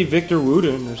 love it. maybe Victor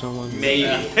Wooten or someone. Maybe.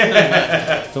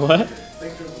 What?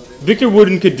 Victor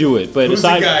Wooten could do it, but Who's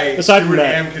aside the guy? aside from Stuart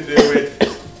that, Ham could do it.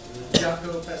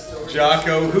 Jocko Pastorius.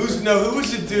 Jocko. Who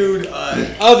was the dude?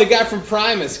 Oh, the guy from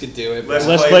Primus could do it. Les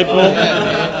Les Claypool.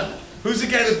 Claypool. Who's the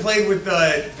guy that played with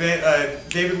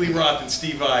David Lee Roth and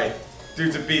Steve Vai?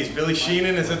 Dude's a beast. Billy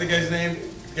Sheenan, is that the guy's name?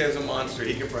 The guy's a monster.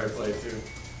 He could probably play too.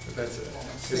 But that's it.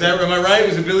 Is that? Am I right?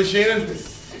 Was it Billy Sheenan?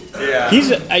 Yeah.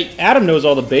 Adam knows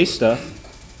all the bass stuff.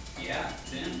 Yeah,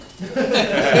 it's him.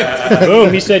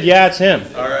 Boom, he said, yeah, it's him.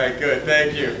 All right. Good.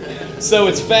 Thank you. So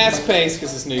it's fast paced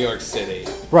because it's New York City.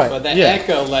 Right. But that Yeah.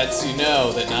 echo lets you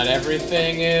know that not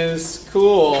everything is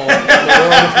cool in the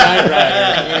world of Knight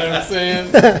Rider. You know what I'm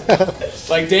saying?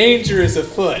 Like danger is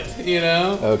afoot, you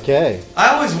know? Okay. I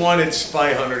always wanted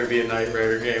Spy Hunter to be a Knight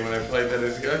Rider game when I played that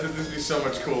as a kid. I thought this would be so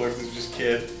much cooler if this was just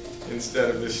Kid instead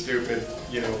of this stupid,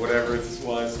 whatever this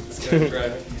was, this guy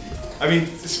driving. I mean,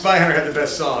 Spy Hunter had the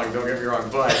best song, don't get me wrong,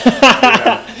 but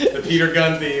the Peter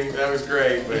Gunn theme, that was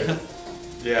great, but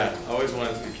yeah, I always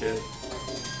wanted to be Kid.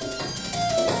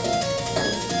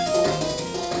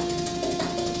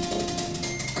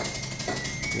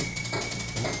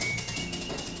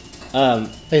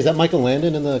 Hey, is that Michael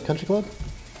Landon in the Country Club?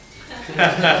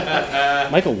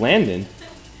 Michael Landon?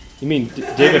 You mean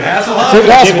David Hasselhoff? David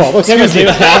Hasselhoff. Excuse me.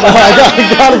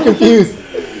 I got him confused.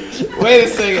 Wait a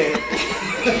second.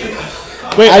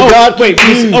 Wait, I got wait,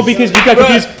 confused. because you got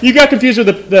confused. You got confused with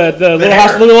the Little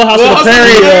House, Hair. Little House on the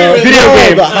Prairie video No,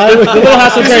 game. the highway- The Little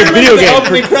House on the Prairie video The game.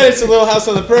 opening credits of Little House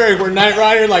on the Prairie where Knight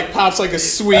Rider like pops like a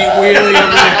sweet wheelie over the hill.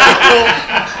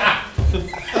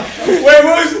 Wait,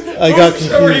 what was I got the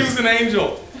show where he confused. was an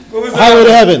angel? What was Highway to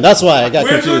that? Heaven. That's why I got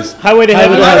Which confused. Highway to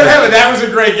Heaven. Highway to Heaven. That was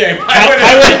a great game.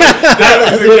 That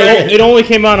was a great game. It only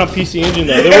came out on PC Engine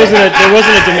though.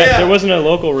 There wasn't a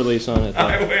local release on it. Though.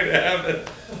 Highway to Heaven.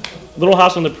 Little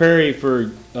House on the Prairie for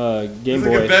Game It's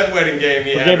Boy. like a bedwetting game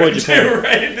he For had Game Boy too, Japan.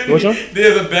 right? Didn't Which he? one?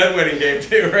 There's a bedwetting game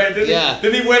too, right?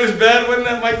 Didn't he wet his bed? Wasn't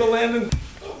that Michael Landon?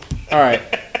 All right,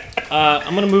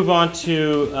 I'm gonna move on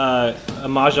to a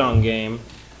mahjong game.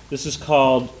 This is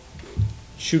called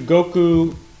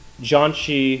Chugoku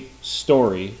Janshi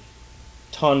Story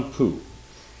Tonpu,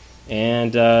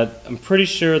 and I'm pretty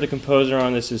sure the composer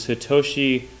on this is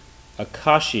Hitoshi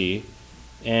Akashi,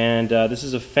 and this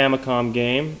is a Famicom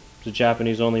game. It's a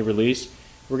Japanese-only release.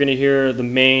 We're going to hear the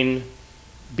main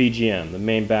BGM, the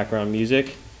main background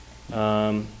music.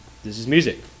 This is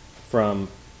music from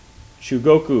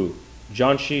Chugoku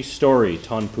Janshi Story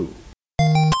Tonpu.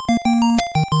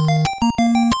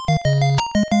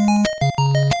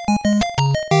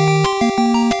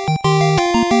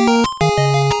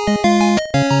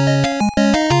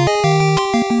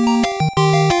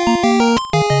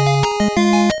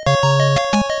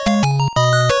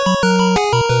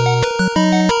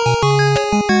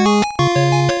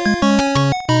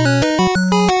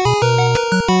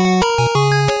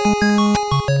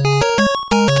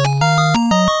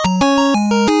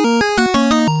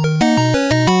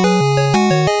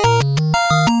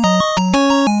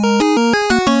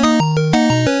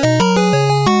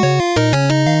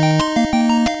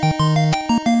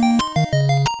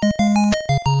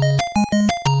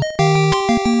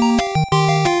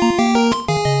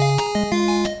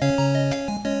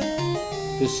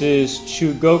 This is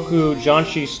Chugoku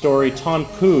Janshi Story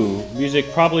Tonpu,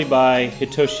 music probably by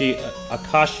Hitoshi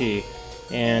Akashi,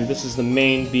 and this is the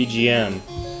main BGM.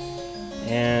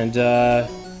 And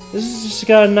this has just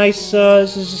got a nice,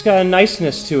 this has just got a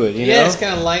niceness to it, you know? Yeah, it's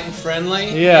kind of light and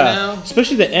friendly. Yeah, You know?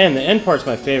 especially the end. The end part's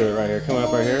my favorite right here, coming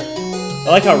up right here. I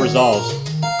like how it resolves.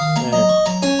 Yeah.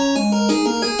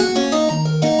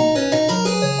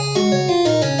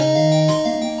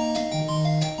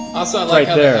 Also, I like Right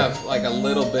how there. they have like a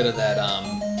little bit of that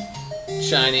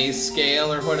Chinese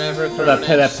scale or whatever thrown that in.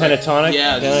 Just like- pentatonic?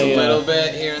 yeah, just Yeah, a little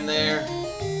bit here and there.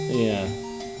 Yeah.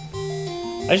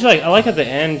 I like at the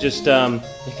end just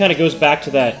it kind of goes back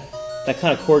to that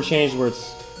kind of chord change where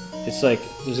it's like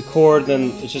there's a chord,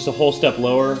 then it's just a whole step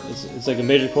lower. It's like a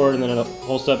major chord and then a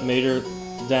whole step major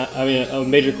down. I mean a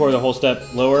major chord, a whole step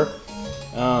lower,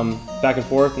 back and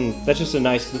forth, and that's just a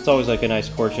nice. That's always like a nice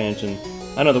chord change, and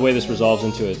I know the way this resolves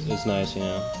into it is nice, you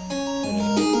know.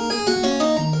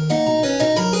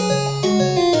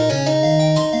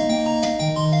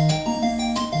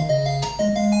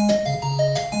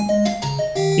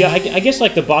 Yeah, I guess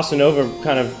like the bossa nova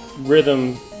kind of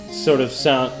rhythm sort of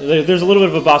sound. There's a little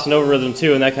bit of a bossa nova rhythm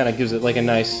too, and that kind of gives it like a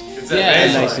nice,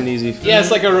 nice and easy. Yeah,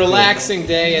 it's like a relaxing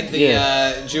day at the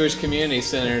Yeah. Jewish Community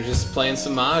Center, just playing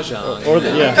some mahjong. Or you the,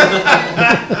 know? yeah.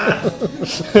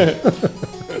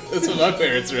 That's what my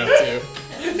parents are up to.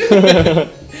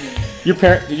 Your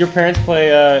parents play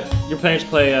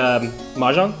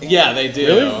mahjong? Yeah, they do.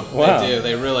 Really? Wow. They do.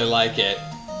 They really like it.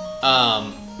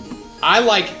 I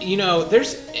like,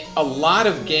 there's a lot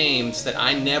of games that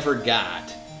I never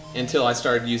got until I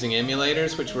started using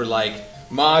emulators, which were like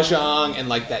Mahjong and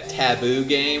like that Taboo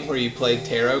game where you played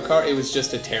tarot card. It was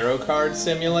just a tarot card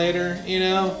simulator,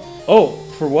 Oh,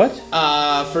 for what?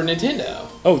 For Nintendo.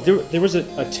 Oh, there was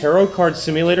a tarot card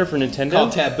simulator for Nintendo?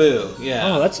 Called Taboo, yeah.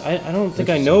 Oh, I don't think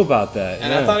I know about that.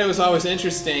 And I thought it was always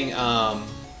interesting that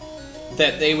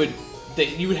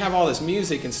you would have all this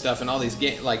music and stuff and all these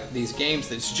these games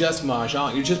that's just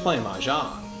Mahjong. You're just playing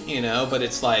Mahjong, but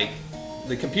it's like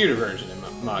the computer version of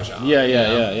Mahjong.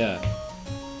 Yeah.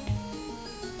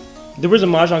 There was a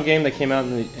Mahjong game that came out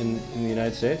in the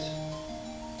United States?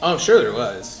 Oh, I'm sure there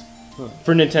was.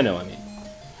 For Nintendo,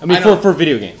 I mean for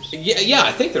video games. Yeah,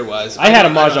 I think there was. I had a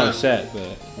Mahjong set,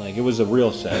 but like it was a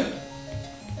real set.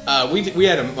 We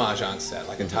had a Mahjong set,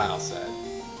 like a tile set.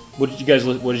 What did you guys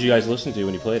listen to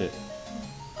when you played it?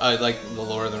 Like the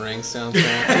Lord of the Rings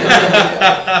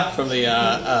soundtrack from the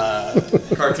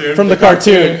cartoon. From the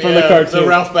cartoon. The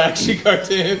Ralph Bakshi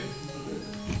cartoon.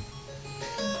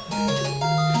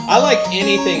 I like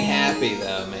anything happy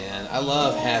though, man. I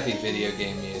love happy video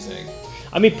game music.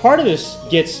 I mean, part of this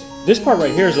part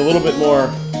right here is a little bit more.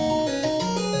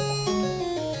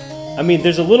 I mean,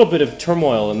 there's a little bit of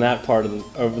turmoil in that part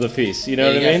of the piece. You know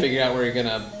what I mean? You gotta figure out where you're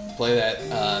gonna play that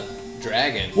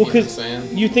dragon. Well, because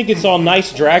you think it's all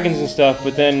nice dragons and stuff,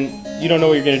 but then you don't know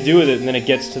what you're gonna do with it, and then it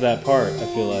gets to that part. I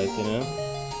feel like,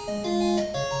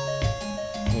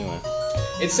 Anyway,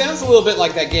 it sounds a little bit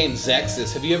like that game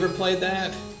Zexus. Have you ever played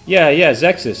that? Yeah,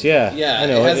 Zexus. Yeah. Yeah, I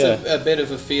know it has yeah. a bit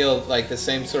of a feel like the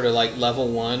same sort of like level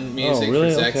 1 music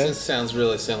really? for Zexus. Okay. Sounds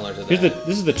really similar to that.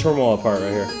 This is the turmoil part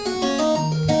right here.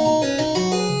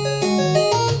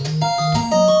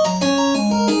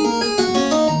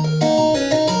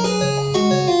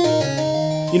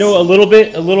 You know, a little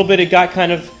bit. It got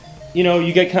kind of, you know,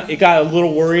 it got a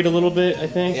little worried a little bit. I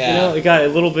think. Yeah. You know, it got a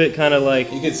little bit kind of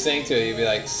like. You could sing to it. You'd be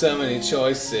like, so many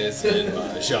choices in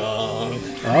mahjong.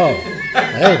 Oh,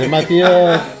 hey, there might be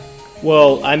a.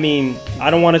 Well, I mean,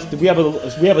 I don't want to. We have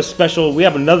a special. We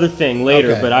have another thing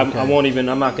later, Okay, but okay. I won't even.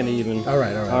 I'm not going to even. All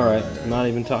right. I'm not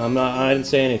even talking. I'm not. I didn't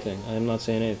say anything. I'm not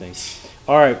saying anything.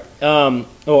 All right.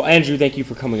 Oh, Andrew, thank you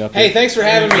for coming up. Hey, here. thanks for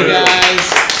having me,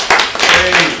 guys.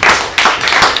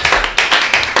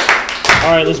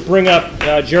 All right, let's bring up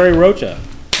Jerry Rocha.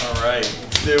 All right,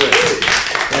 let's do it.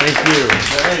 Thank you.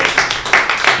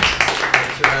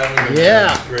 Thanks for having me.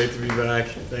 Yeah. Great to be back.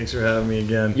 Thanks for having me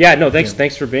again. Yeah, no,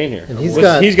 thanks for being here. And he's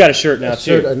got a shirt now a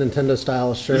shirt, too. a Nintendo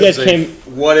style shirt. You guys came.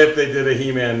 What if they did a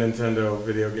He-Man Nintendo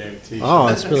video game t-shirt? Oh,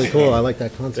 that's really cool. I like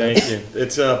that concept. Thank you.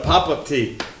 It's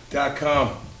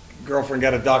popuptee.com. Girlfriend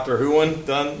got a Doctor Who one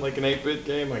done, like an 8-bit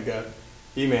game. I got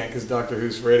He-Man because Doctor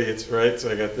Who's for idiots, right?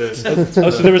 So I got this. Oh,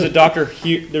 so there was a Doctor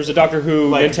Who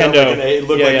like, Nintendo. It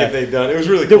looked like if they'd done. It was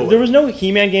really There, cool. there was no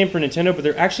He-Man game for Nintendo, but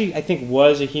there actually, I think,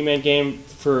 was a He-Man game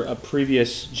for a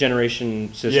previous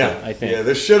generation system. Yeah, I think. Yeah,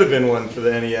 there should have been one for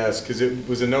the NES because it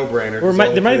was a no-brainer. Or it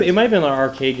might have been an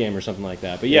arcade game or something like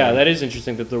that. But yeah, that is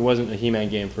interesting that there wasn't a He-Man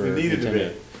game for It needed Nintendo. to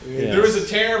be. Yeah. There was a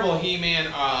terrible He-Man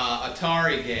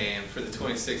Atari game for the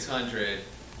 2600.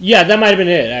 Yeah, that might have been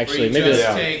it actually. Where you Maybe just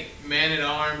that's take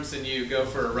Man-at-Arms and you go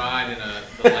for a ride in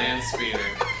the land speeder.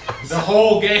 The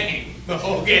whole game.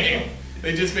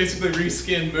 They just basically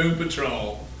reskin Moon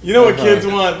Patrol. You know what kids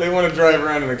want? They want to drive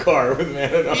around in a car with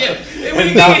Man-at-Arms Yeah,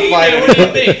 and not fight What do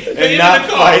you think? and not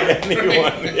fight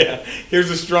anyone. Yeah, here's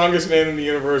the strongest man in the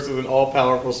universe with an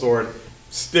all-powerful sword.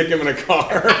 Stick him in a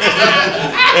car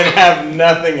and have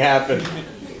nothing happen.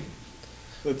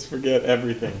 Let's forget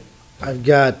everything. I've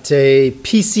got a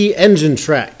PC Engine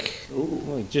track.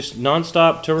 Ooh, just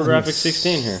non-stop TurboGrafx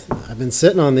 16 here. I've been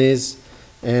sitting on these,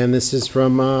 and this is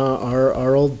from our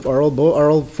old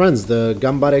friends, the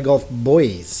Gambare Golf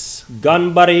Boys.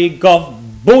 Gunbuddy Golf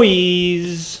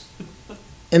Boys.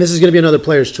 And this is going to be another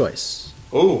player's choice.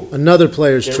 Ooh, Another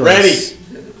player's get choice.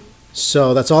 ready.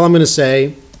 So that's all I'm going to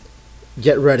say.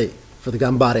 Get ready for the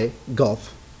Gambare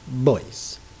Golf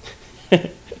Boys.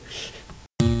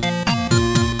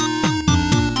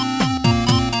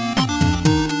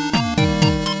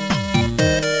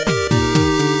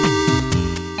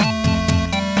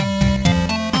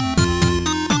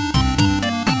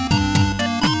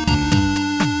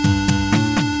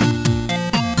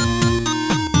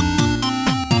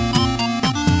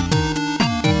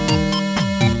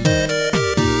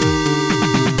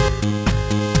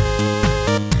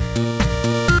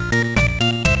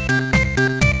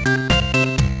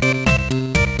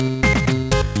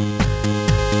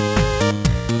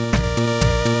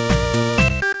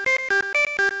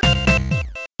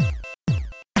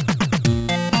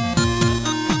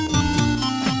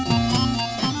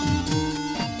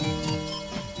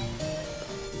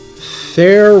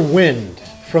 Fair Wind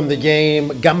from the game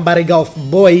Gambare Golf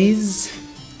Boys.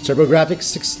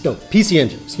 TurboGrafx PC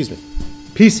Engine,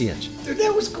 PC Engine. Dude,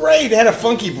 that was great. It had a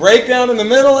funky breakdown in the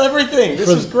middle, everything. This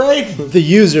is great. The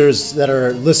users that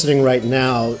are listening right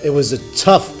now, it was a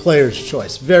tough player's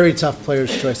choice. Very tough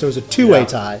player's choice. There was a two-way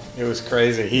tie. It was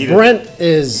crazy. Heated. Brent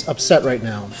is upset right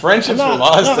now. Friendships were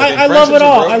lost. I love it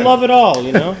all. I love it all,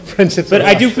 you know. Friendships But are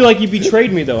I do lost. feel like you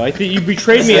betrayed me, though. I think you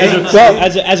betrayed me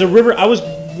as a river. I was,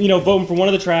 voting for one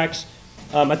of the tracks.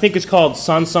 I think it's called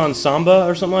San San Samba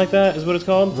or something like that. Is what it's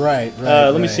called. Right.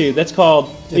 Let me see. That's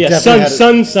called definitely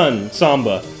Sun Samba.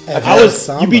 Samba.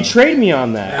 You betrayed me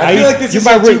on that. I feel like this is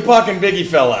how Tupac and Biggie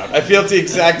fell out. I feel it's the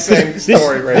exact same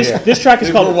story right here. This track is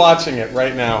called. We're watching it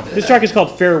right now. This track is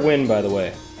called Fair Wind, by the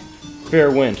way. Fair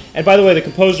Wind. And by the way, the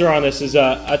composer on this is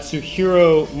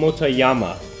Atsuhiro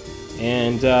Motoyama.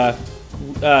 And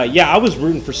I was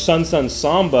rooting for Sun Sun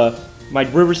Samba, my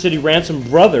River City Ransom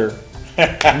brother.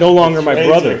 No longer my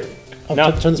brother. Oh,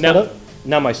 turn this up.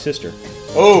 Now my sister.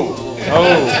 Oh.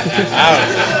 Ouch.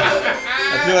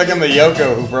 I feel like I'm the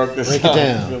Yoko who broke this Break song. it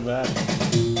down. I feel bad.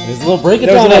 There's a little break it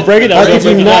That was down. a little break it down. How could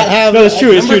you not have? No, it's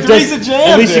true. It's true. Number three's a jam,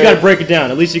 At least you dude. got to break it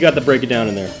down. At least you got to break it down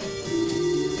in there.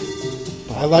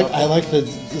 I like the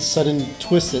sudden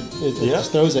twist it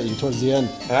just throws at you towards the end.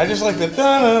 And I just like the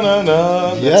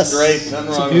da-na-na-na. Yes, That's great. Nothing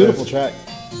it's wrong a beautiful with track.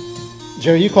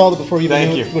 Jerry, you called it before you even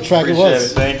Thank knew you. what track it Appreciate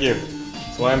was. Thank you.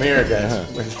 That's why I'm here, guys.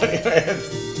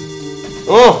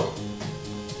 Oh!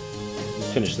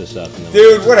 finish this up. And then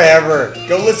Dude, whatever.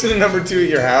 Go listen to number 2 at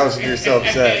your house if you're so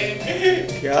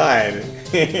upset. God.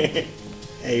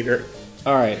 Hater.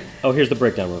 All right. Oh, here's the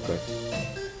breakdown real quick.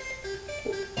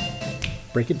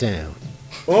 Break it down.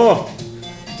 Oh.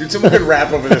 Dude, someone could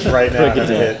rap over this right now. Break it That's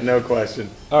down. it. No question.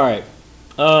 All right.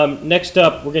 Next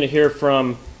up, we're going to hear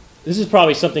from. This is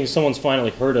probably something someone's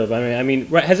finally heard of. I mean,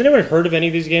 has anyone heard of any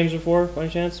of these games before, by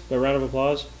any chance? By a round of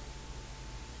applause?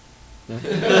 No?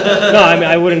 No, I mean,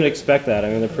 I wouldn't expect that. I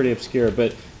mean, they're pretty obscure.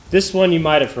 But this one you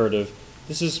might have heard of.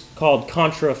 This is called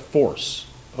Contra Force.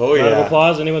 Oh, Round of yeah.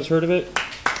 applause. Anyone's heard of it?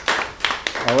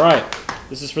 All right.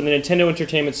 This is for the Nintendo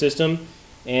Entertainment System.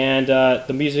 And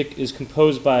the music is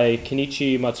composed by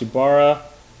Kenichi Matsubara,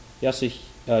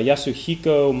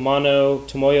 Yasuhiko Mano,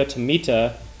 Tomoya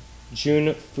Tomita,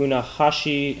 Jun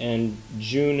Funahashi, and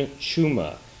Jun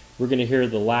Chuma. We're going to hear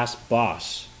the last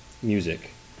boss music.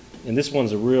 And this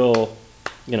one's a real,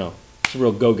 it's a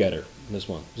real go-getter, this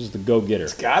one. This is the go-getter.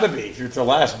 It's gotta be. If it's the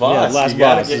last boss, Yeah, last you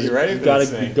gotta boss. get you ready You for gotta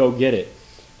this thing. go get it.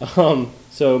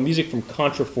 So music from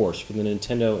Contra Force for the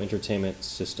Nintendo Entertainment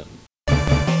System.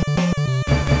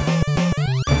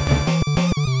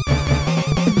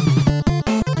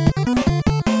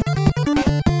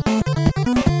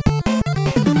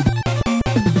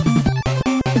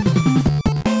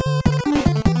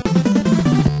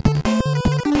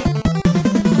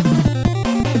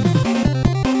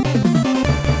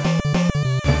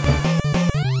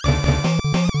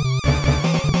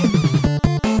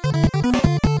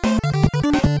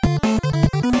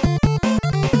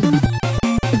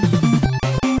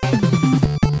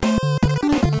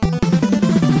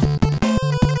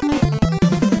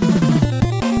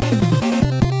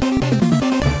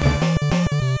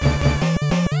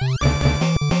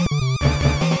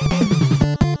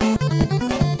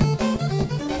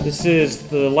 This is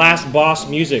the last boss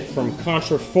music from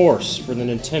Contra Force for the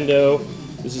Nintendo.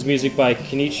 This is music by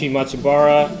Kenichi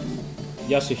Matsubara,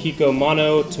 Yasuhiko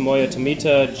Mano, Tomoya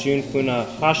Tomita, Jun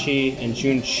Funahashi, and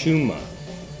Jun Chuma.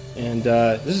 And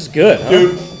this is good, huh?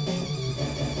 Dude,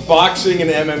 boxing and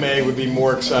MMA would be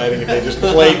more exciting if they just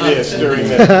played this during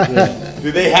the...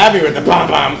 Dude, they have me with the bam,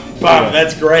 bam, bam. Yeah.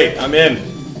 That's great. I'm in.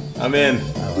 I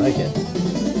like it.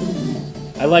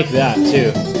 I like that,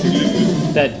 too.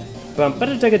 That... bum,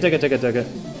 ba-da-dugga-dugga-dugga-dugga.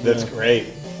 That's great.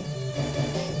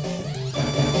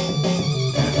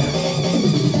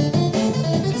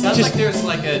 It sounds Just- like there's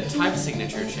like a time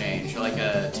signature change or like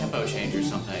a tempo change or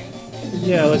something.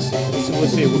 Yeah, let's see.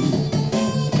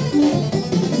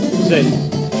 Say,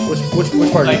 which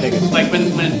part Like, do you think? like when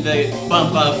the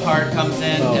bump up part comes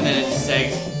in Oh. and then it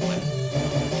segs, like,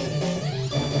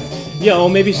 Yeah, oh,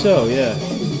 maybe so. Yeah.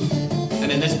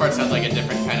 and then this part sounds like a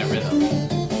different kind of rhythm.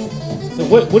 So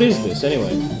what is this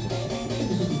anyway?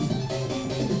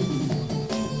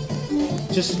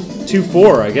 Just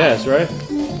 2/4, I guess, right?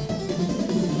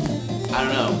 I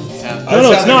don't know. Sounds, No,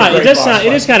 no, it's sounds like not. a It great does boss sound. It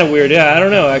fight. is kind of weird. Yeah, I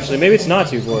don't know. Actually, maybe it's not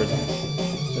 2/4.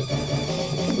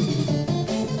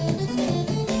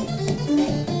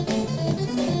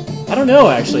 I don't know.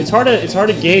 Actually, it's hard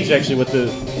to gauge actually what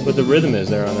the rhythm is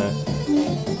there on that.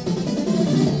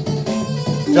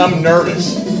 I'm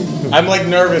nervous. I'm like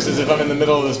nervous as if I'm in the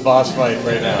middle of this boss fight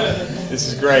right now. This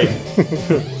is great.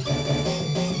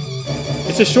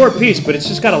 It's a short piece, but it's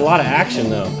just got a lot of action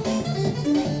though.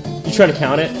 You trying to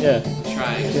count it? Yeah.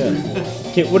 trying.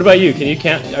 Yeah. What about you? Can you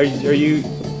count? Are you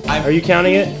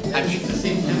counting it? I'm just the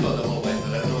same tempo the whole way,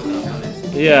 but I don't know what I'm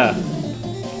counting. Yeah.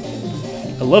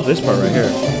 I love this part right here.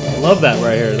 I love that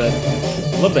right here.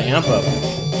 I love the amp up.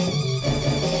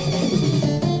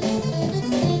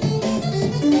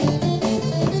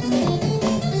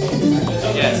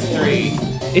 Yeah, it's 3.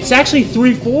 It's actually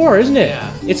 3/4, isn't it?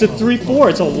 Yeah. It's a 3/4.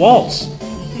 It's a waltz.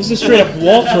 This is a straight up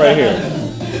waltz right here.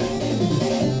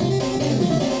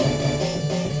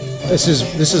 This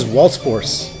is Waltz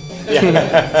Force. Yeah.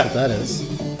 That's what that is.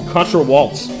 Contra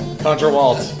waltz. Contra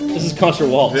Waltz. This is Contra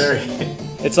waltz. Very.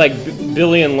 It's like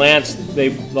Billy and Lance. They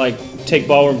like take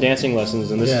ballroom dancing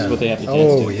lessons, and this is what they have to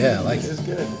dance Oh to. yeah, I like This it. is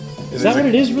good. Is that what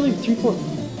it is? Really, 3/4.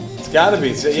 It's gotta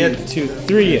be. So, yeah. 2,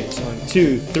 3,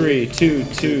 2, 3, 2,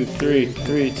 2, 3,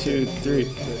 3, 2, 3.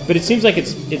 But it seems like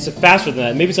it's a faster than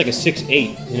that. Maybe it's like a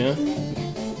 6/8. You know.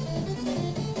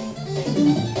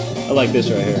 I like this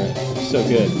right here. It's so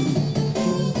good.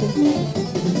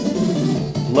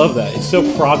 Love that. It's so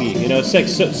proggy. You know, it's like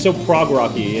so prog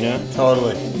rocky. You know.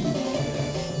 Totally.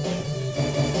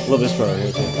 Love this part right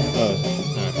here too. Oh,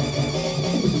 alright.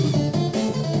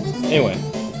 Anyway,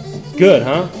 good,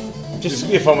 huh? Just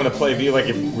be a fun one to play. Be like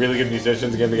if really good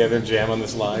musicians get together and jam on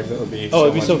this live. That would be. Oh,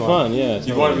 it'd be much so fun. Yeah.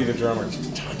 You want to be the drummer.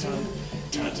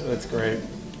 That's great.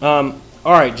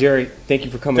 All right, Jerry. Thank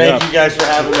you for coming Thank up. you guys for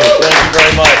having me. Thank you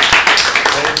very much.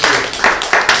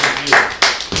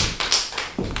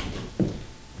 Thank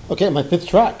you. Okay, my fifth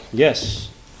track. Yes.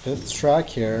 Fifth track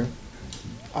here.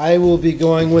 I will be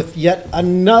going with yet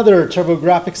another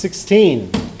TurboGrafx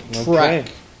 16 track. Okay.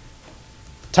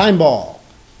 Time Ball.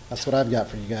 That's what I've got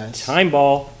for you guys. Time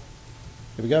Ball.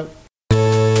 Here we go.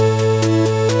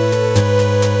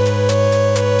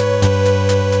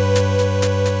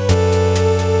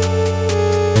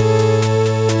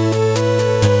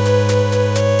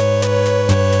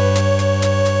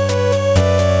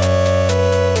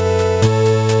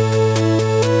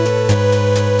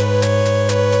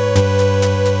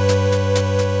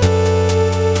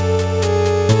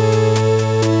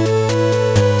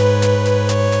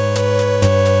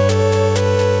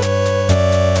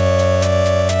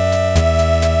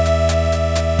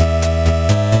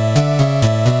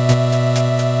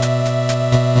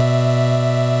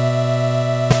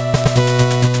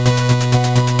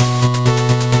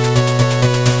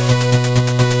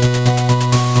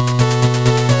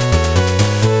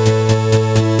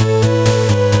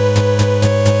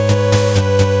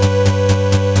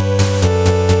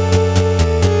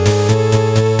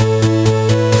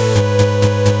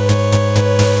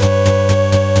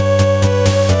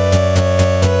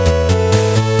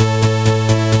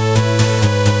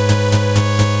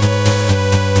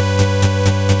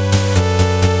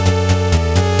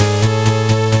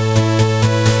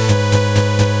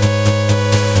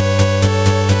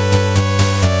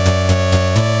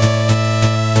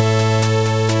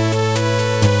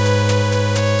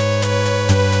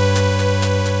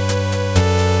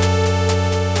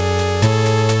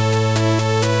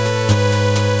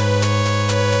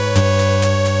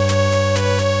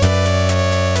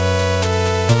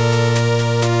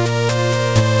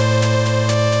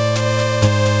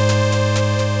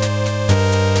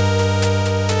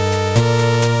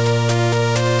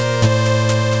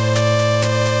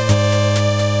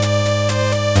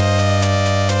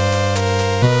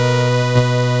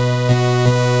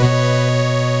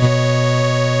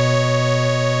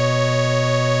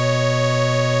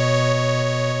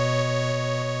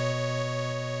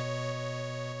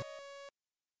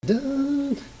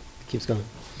 Dun. Keeps going.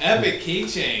 Epic key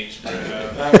change, bro.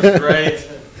 That was great.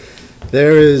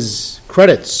 There is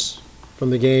credits from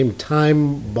the game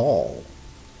Time Ball.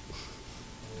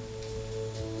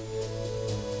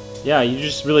 Yeah, you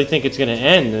just really think it's going to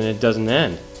end, and it doesn't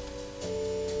end.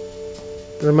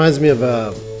 It reminds me of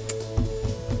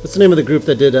what's the name of the group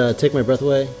that did Take My Breath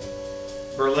Away?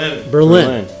 Berlin.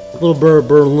 Berlin. A little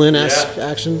Berlin-esque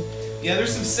action. Yeah,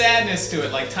 there's some sadness to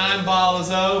it, like Time Ball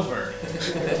is over.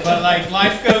 But like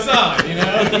life goes on, you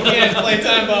know? You can't play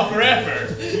Time Ball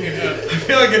forever. You know? I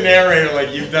feel like a narrator, like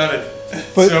you've done it.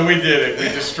 But so we did it. We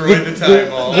destroyed the time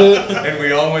ball, and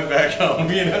we all went back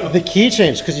home, you know? The key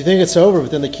change, because you think it's over,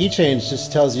 but then the key change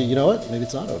just tells you, you know what? Maybe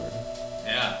it's not over.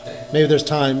 Yeah. Maybe there's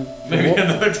time. Maybe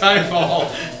another time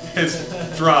ball is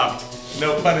dropped.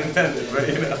 No pun intended, but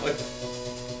you know. Like,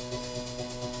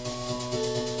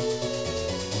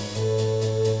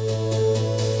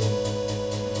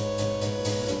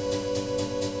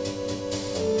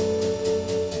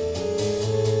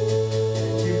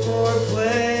 before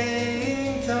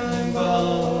playing time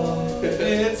ball,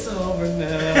 it's over now.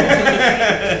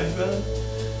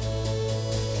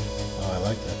 Oh, I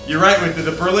like that. You're right with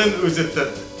the Berlin. Was it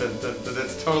the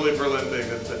that's totally Berlin thing?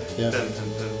 Yeah.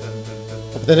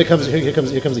 But then here comes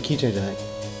the key change, I think.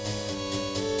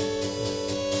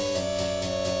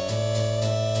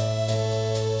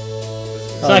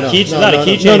 It's not a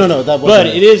key change. No, that wasn't but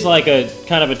it. it is like a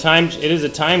kind of a time. It is a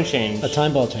time change. A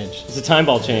time ball change. It's a time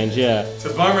ball change. Yeah. It's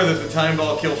a bummer that the time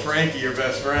ball killed Frankie, your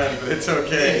best friend, but it's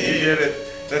okay. You did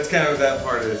it. That's kind of what that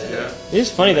part is, yeah. It is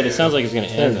funny that it sounds like it's going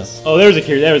to There end. it is. Oh, there was a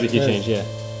key There. change. Yeah.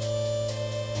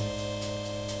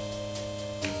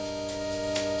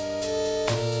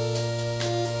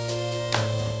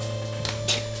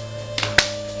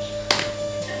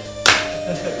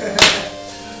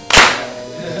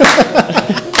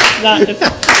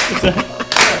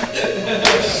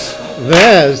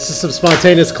 Yeah, it's just some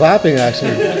spontaneous clapping action.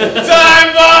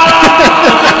 Time Ball!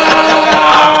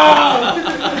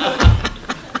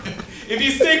 If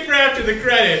you stick for after the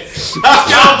credits,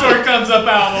 Skeletor comes up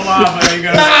out of the lava and he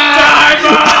goes, Time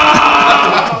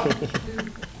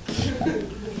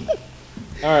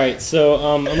Ball! All right, so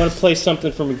I'm going to play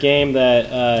something from a game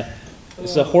that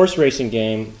it's a horse racing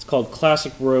game. It's called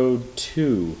Classic Road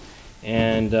 2,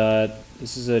 and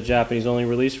this is a Japanese-only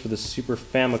release for the Super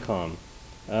Famicom.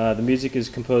 The music is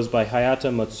composed by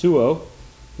Hayata Matsuo,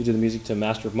 who did the music to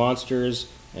Master of Monsters,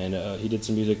 and he did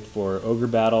some music for Ogre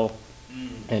Battle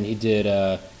and he did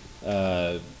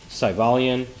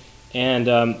Cybalion, and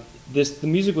the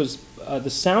music was the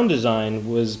sound design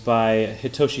was by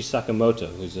Hitoshi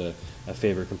Sakamoto, who's a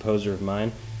favorite composer of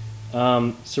mine.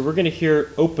 So we're going to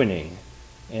hear Opening,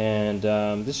 and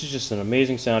this is just an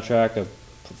amazing soundtrack. I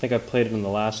think I played it in the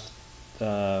last.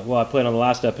 I played on the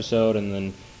last episode, and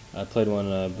then I played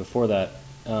one before that.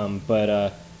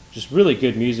 But just really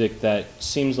good music that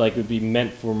seems like it would be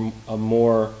meant for a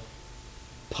more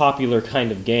popular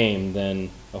kind of game than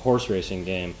a horse racing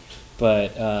game.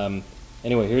 But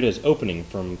anyway, here it is, Opening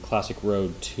from Classic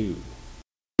Road 2.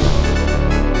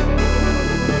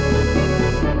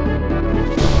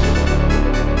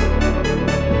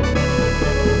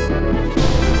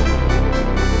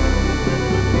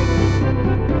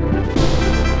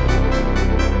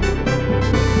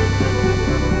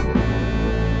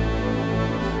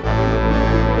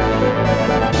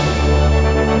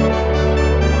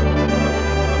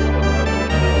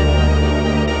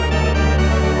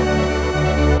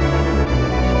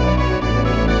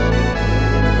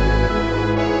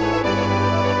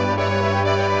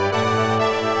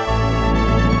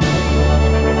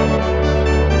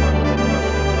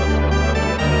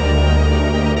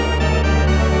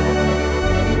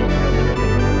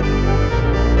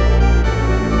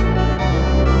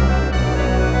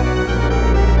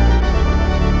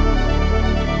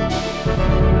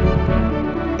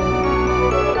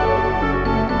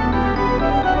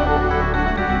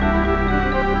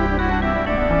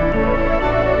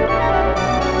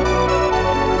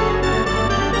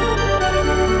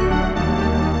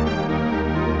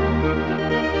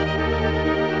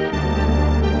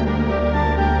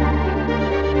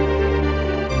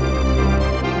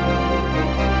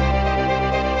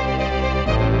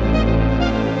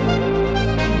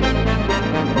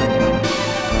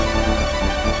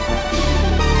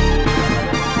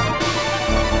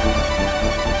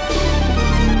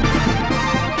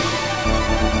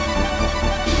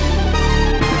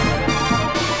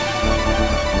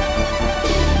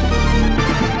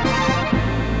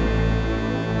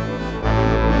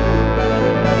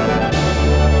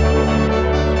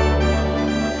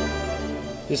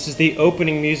 This is the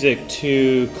opening music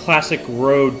to Classic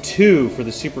Road 2 for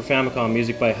the Super Famicom,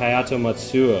 music by Hayato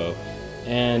Matsuo.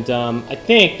 And I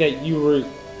think that you were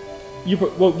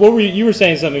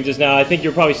saying something just now. I think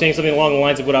you're probably saying something along the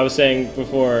lines of what I was saying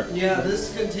before. Yeah,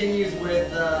 this continues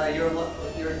with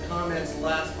your comments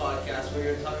last podcast where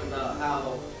you're talking about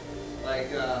how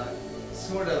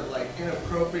sort of like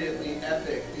inappropriately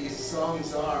epic these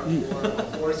songs are for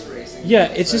a horse racing. Yeah,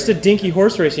 game. it's just a dinky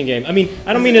horse racing game. I mean,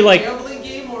 I don't mean to like. Gambling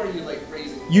game, or are you like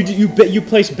racing? You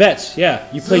place bets. Yeah,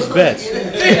 you place bets. You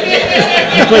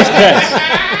place bets. The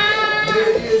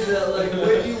idea is that like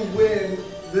when you win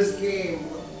this game,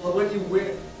 or when you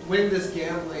win this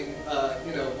gambling,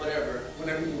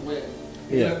 whenever you win,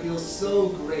 you're gonna feel so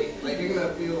great. Like you're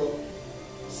gonna feel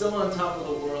so on top of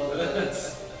the world that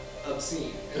it's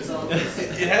obscene. It's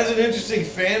it has an interesting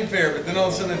fanfare, but then all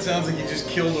of a sudden it sounds like you just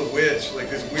killed a witch. Like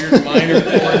this weird minor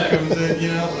chord comes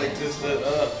in, like just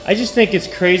that. I just think it's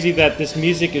crazy that this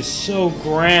music is so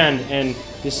grand and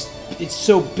it's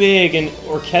so big and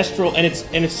orchestral and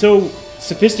it's so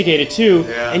sophisticated too.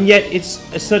 Yeah. And yet it's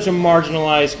such a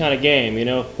marginalized kind of game,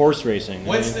 horse racing.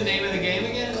 What's the name of the game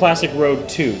again? Classic Road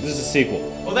 2. This is a sequel.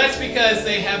 Well, that's because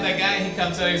they have that guy. He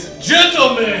comes out. He's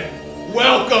gentlemen.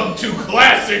 Welcome to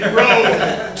Classic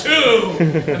Road 2!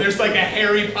 And there's like a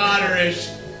Harry Potter-ish,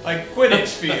 like Quidditch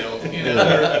field,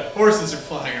 where horses are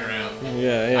flying around.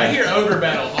 Yeah. I hear Ogre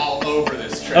Battle all over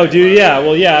this track. Oh, dude, yeah.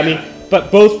 Well, yeah, I mean,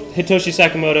 but both Hitoshi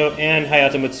Sakamoto and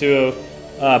Hayato Matsuo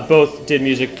both did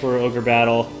music for Ogre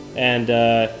Battle, and,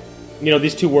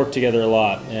 these two work together a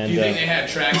lot. And, do you think they had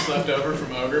tracks left over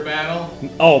from Ogre Battle?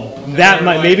 Oh,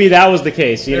 maybe that was the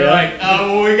case, They're like,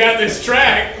 we got this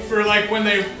track for like when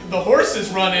the horses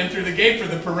run in through the gate for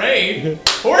the parade.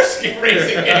 Horse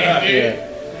racing game, dude.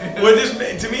 Yeah. Well,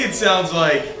 to me it sounds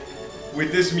like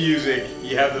with this music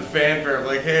you have the fanfare of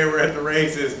like, hey, we're at the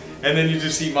races, and then you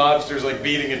just see mobsters like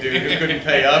beating a dude who couldn't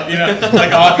pay up,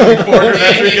 like off in the corner.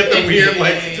 That's where you get the weird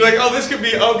you're like, oh, this could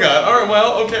be, oh god, all right,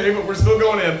 well, okay, but we're still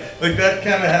going in. Like that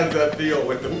kind of has that feel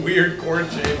with the weird chord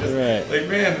changes. Right. Like,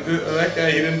 man, that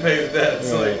guy, he didn't pay his debts.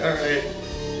 Right. Like, all right,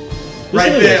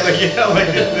 right there,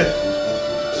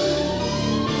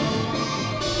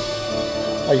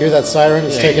 I hear that siren.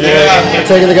 It's taking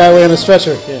the guy away on a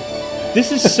stretcher. Yeah.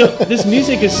 This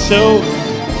music is so.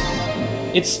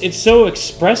 It's so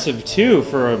expressive too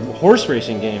for a horse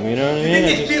racing game. You know what I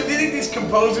mean? Do you think these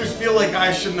composers feel like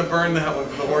I shouldn't have burned that one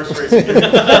for the horse racing game?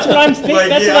 That's what I'm thinking.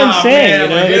 That's what I'm saying.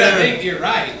 Man, I think you're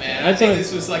right, man. I think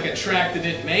this was like a track that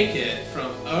didn't make it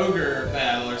from ogre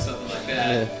battle or something like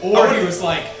that. Or he was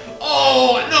like,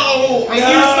 oh no!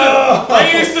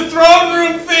 I used the throne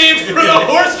room theme for the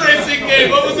horse racing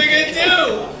game. What was I gonna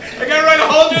do? I gotta write a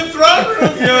whole new throne room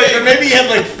theme. Or maybe he had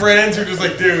like friends who were just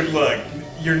like, dude, look,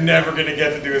 you're never gonna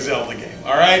get to do a Zelda game.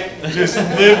 All right, just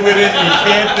live with it. You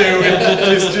can't do it.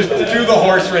 Just do the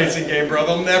horse racing game, bro.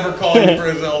 They'll never call you for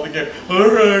a Zelda game. All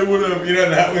right, whatever.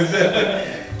 That was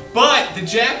it. But the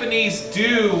Japanese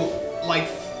do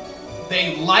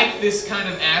they like this kind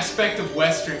of aspect of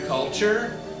Western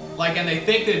culture. And they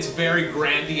think that it's very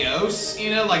grandiose,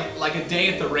 like a day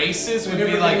at the races would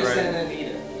be like.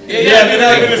 They're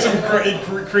not into some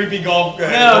creepy golf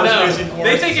horse racing course.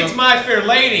 They think it's My Fair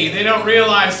Lady. They don't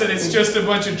realize that it's just a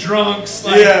bunch of drunks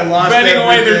spending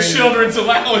away their children's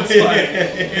allowance money.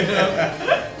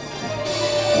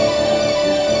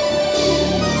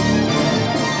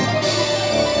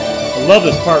 I love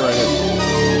this part right here.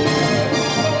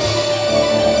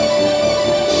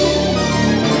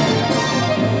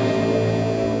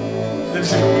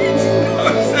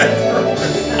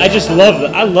 I just love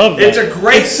that. I love that. It's a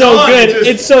great It's so song. good.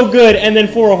 It's so good. And then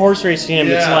for a horse race game,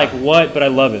 it's like, what? But I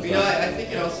love it. I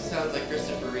think it also sounds like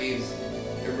Christopher Reeves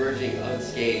emerging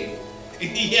unscathed.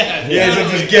 He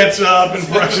just gets up and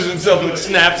brushes himself and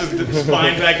snaps his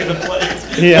spine back into place.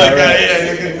 Look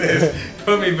at this.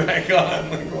 Put me back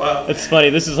on. Wow. It's funny.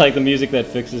 This is like the music that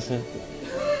fixes him.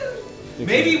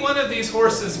 Maybe one of these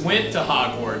horses went to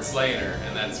Hogwarts later,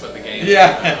 and that's what the game is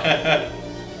about.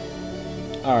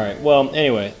 All right. Well,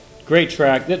 anyway, great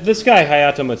track. This guy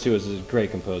Hayato Matsuo is a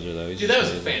great composer, though. Dude, that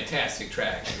was a fantastic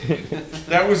track.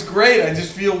 That was great. I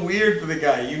just feel weird for the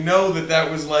guy.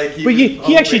 That was like. But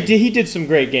he actually did. He did some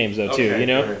great games though too.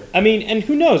 Okay, I mean, and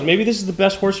who knows? Maybe this is the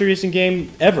best horse racing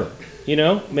game ever.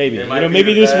 Maybe.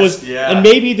 Maybe this best, was, yeah. and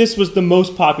maybe this was the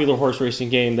most popular horse racing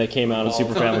game that came out on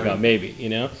Super Famicom. Maybe.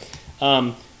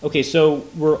 Okay, so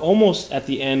we're almost at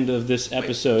the end of this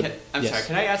episode. I'm sorry,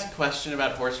 can I ask a question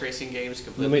about horse racing games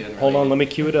completely unrelated? Hold on, let me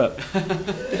cue it up. Hold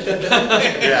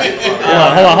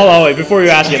on, wait. Before you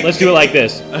ask it, let's do it like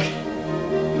this.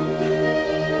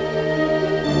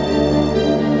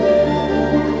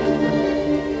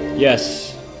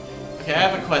 Yes. Okay, I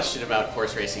have a question about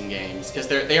horse racing games, because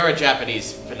they are a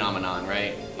Japanese phenomenon,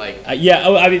 right?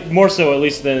 I mean, more so at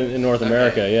least than in North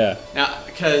America, yeah. Now,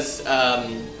 because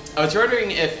I was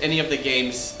wondering if any of the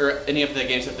games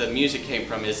that the music came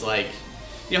from is like,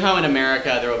 how in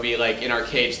America there will be in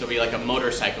arcades there'll be a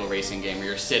motorcycle racing game where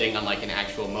you're sitting on an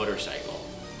actual motorcycle.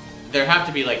 There have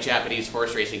to be Japanese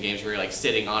horse racing games where you're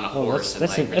sitting on a horse.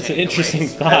 That's an interesting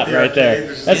thought right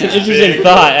there. That's an interesting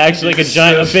thought, actually,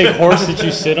 a big horse that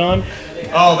you sit on.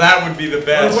 Oh, that would be the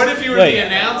best. What if you were the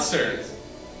announcer?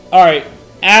 All right,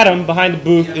 Adam behind the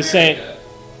booth is saying,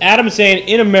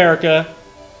 in America,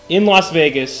 in Las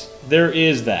Vegas, there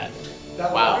is that.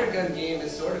 That water gun game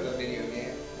is sort of a video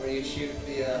game where you shoot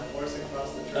the horse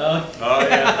across the track. Oh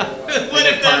yeah. What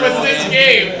if that was this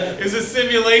game? Is a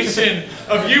simulation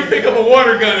of you pick up a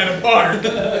water gun in a park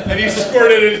and you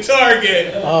squirt it at a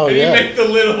target and you make the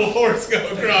little horse go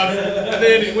across, and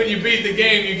then when you beat the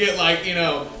game you get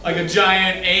a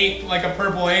giant ape, like a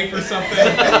purple ape or something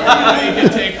that you can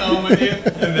take home with you.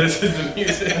 And this is the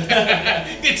music.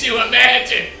 Get you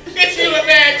imagine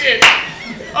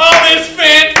all this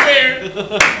fanfare,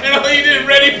 and all you did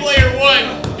Ready Player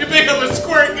One, you pick up a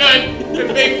squirt gun and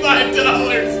pay $5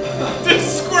 to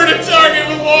squirt a target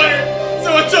with water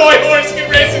so a toy horse can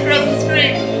race across the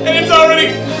screen, and it's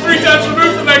already 3 times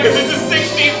removed from that because it's a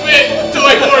 16-bit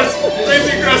toy horse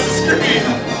racing across the screen.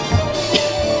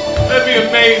 That'd be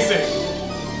amazing.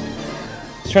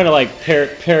 It's trying to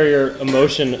pair your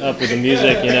emotion up with the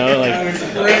music, That was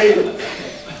great.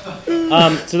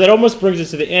 So that almost brings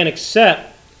us to the end,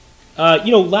 except,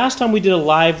 last time we did a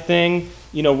live thing,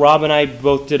 Rob and I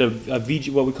both did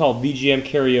what we call VGM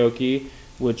karaoke,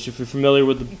 which if you're familiar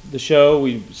with the show,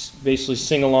 we basically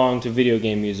sing along to video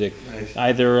game music. Nice.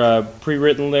 Either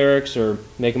pre-written lyrics or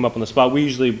make them up on the spot. We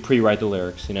usually pre-write the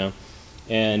lyrics,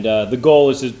 And the goal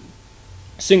is to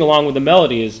sing along with the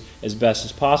melody as best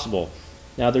as possible.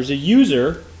 Now, there's a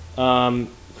user who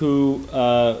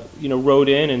wrote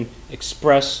in and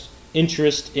expressed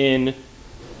interest in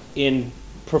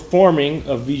performing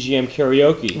a VGM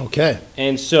karaoke. Okay.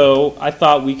 And so I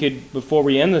thought we could, before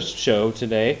we end the show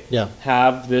today, Yeah.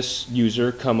 have this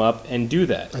user come up and do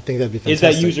that. I think that'd be fantastic. Is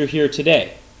that user here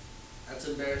today? That's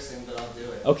embarrassing, but I'll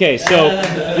do it. Okay, so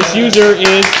this user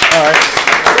is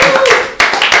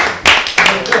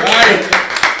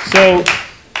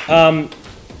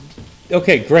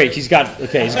okay, great. He's got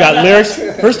lyrics.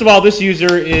 First of all, this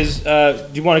user is. Do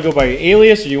you want to go by your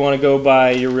alias or do you want to go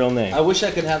by your real name? I wish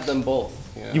I could have them both.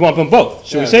 You want them both?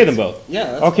 Should we say them both? Yeah.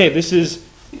 That's Okay, this is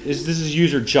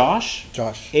user Josh,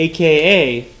 Josh.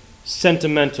 aka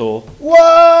Sentimental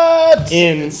What?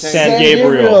 in San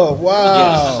Gabriel.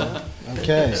 Wow.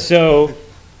 Okay. So,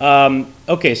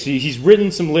 okay, so he's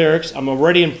written some lyrics. I'm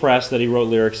already impressed that he wrote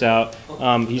lyrics out.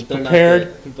 He's They're not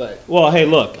prepared. good, but Well, hey,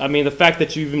 look. I mean, the fact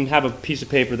that you even have a piece of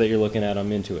paper that you're looking at,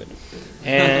 I'm into it.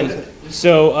 And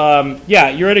so, yeah,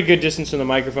 you're at a good distance from the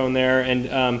microphone there,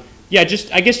 and yeah, just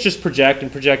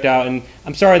project out. And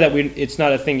I'm sorry that it's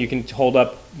not a thing you can hold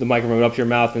up the microphone up to your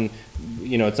mouth, and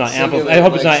it's not amplified. I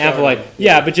hope it's not amplified.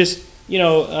 Yeah, but just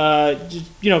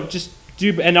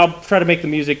do. And I'll try to make the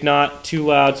music not too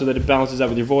loud so that it balances out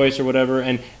with your voice or whatever.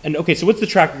 And okay, so what's the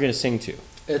track you're gonna sing to?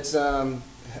 it's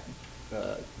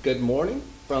Good Morning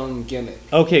from Gimmick.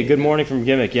 Okay, Good Morning from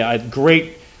Gimmick. Yeah,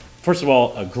 great. First of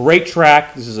all, a great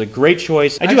track. This is a great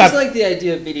choice. I just like the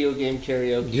idea of video game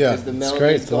karaoke Yeah, because the it's great.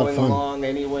 melody's It's a lot of going fun. along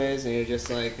anyways, and you're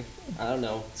just like, I don't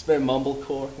know, it's very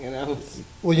mumblecore,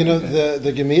 Well,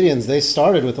 the Comedians, they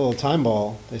started with a little time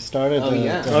ball. They started. Oh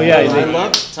yeah. Oh, yeah, I they-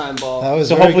 love Time Ball. That was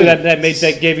So very hopefully good.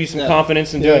 that gave you some Yeah.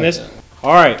 confidence in doing Yeah. this.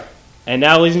 All right, and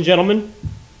now, ladies and gentlemen,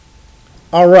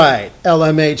 All right,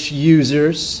 LMH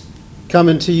users,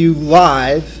 coming to you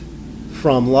live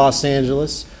from Los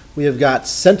Angeles. We have got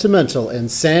Sentimental in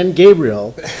San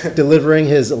Gabriel delivering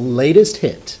his latest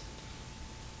hit.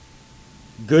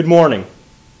 Good Morning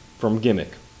from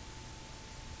Gimmick.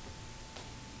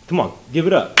 Come on, give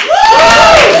it up.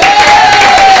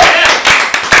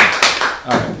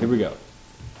 All right, here we go.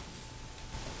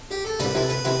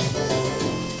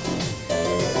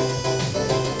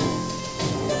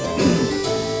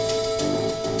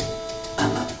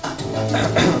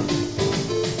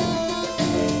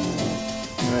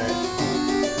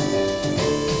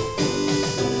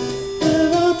 There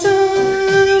are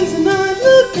times when I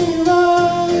look in your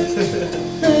eyes.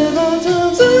 There are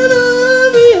times when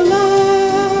I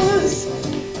realize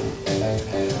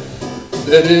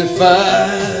that if I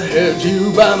had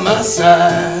you by my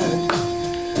side,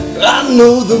 I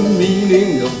know the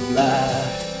meaning of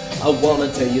life. I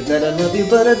wanna tell you that I love you,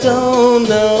 but I don't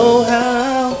know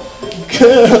how.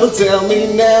 Girl, tell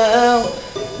me now,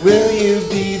 will you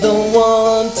be the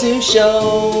one to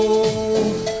show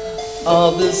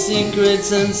all the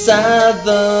secrets inside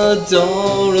the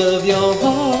door of your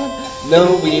heart?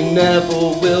 No, we never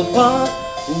will part.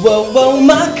 Whoa, whoa,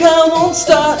 my car won't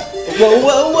start. Whoa,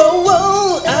 whoa, whoa,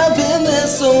 whoa, I've been there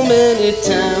so many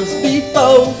times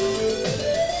before.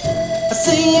 I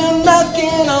see you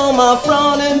knocking on my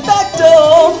front and back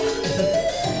door.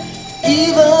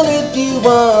 Even if you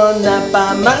are not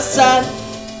by my side,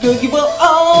 girl, you will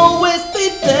always be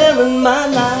there in my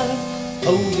life.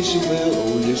 Oh, yes you will,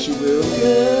 oh, yes you will,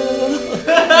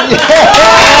 girl.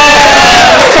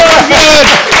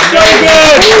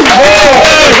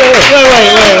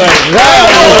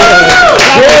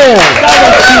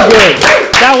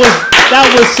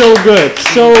 So good! Wait.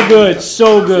 That was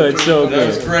so good. That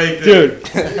was great,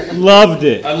 Dude, loved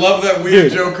it. I love that weird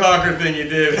Dude. Joe Cocker thing you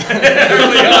did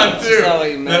early on too. That's how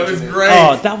you That was imagine it. great.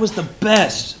 Oh, that was the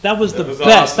best. That was the was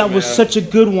best. awesome, That was man. such a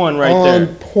good one right On there.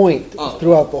 point throughout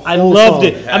the whole I loved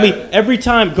song. it. I mean, every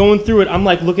time going through it, I'm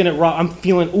like looking at Rob. I'm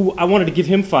feeling, ooh, I wanted to give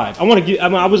him 5. I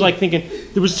was like thinking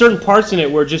there was certain parts in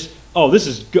it where just, oh, this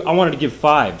is good. I wanted to give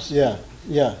 5s.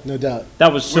 Yeah, no doubt.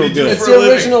 That was so What do you do good. It's for a the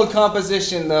living? original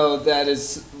composition, though that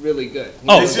is really good.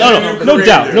 Oh, This is no, a no, new no career,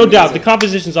 doubt, dude. no doubt. The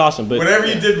composition's awesome, but Whatever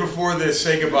you did before this,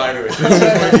 say goodbye to it. This is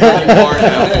what you are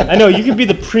now. I know you could be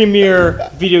the premier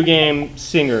video game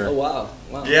singer. Oh wow,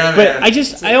 wow. Yeah, But man.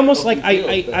 I almost like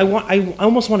Open I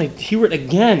almost want to hear it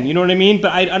again. You know what I mean?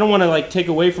 But I don't want to like take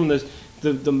away from the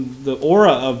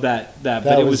aura of that. But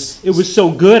That it was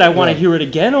so good. I want to hear it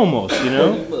again almost. You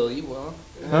know? You will, you will.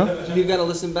 Huh? You gotta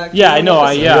listen back. Yeah, to I know.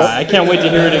 it. I can't wait to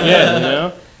hear it again.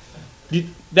 You know?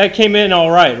 That came in all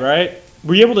right?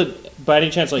 Were you able to, by any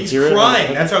chance, like He's hear it?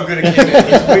 crying. That's how good it came in.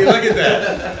 Wait, look at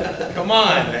that. Come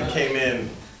on, that came in.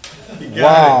 You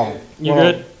got Wow. it. You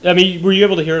good? I mean, were you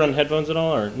able to hear it on headphones at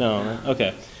all, or no? Right?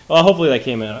 Okay. Well, hopefully that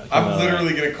came out. I'm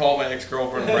literally gonna call my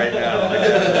ex-girlfriend right now.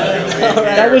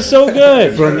 That was so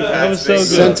good. From That was so good.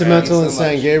 Sentimental in Thank you so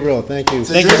San Gabriel. Thank you.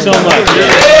 Thank you so much.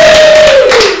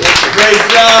 Great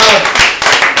job.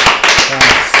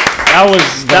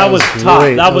 That was top.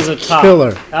 great. That was a top.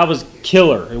 killer. That was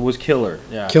killer. It was killer.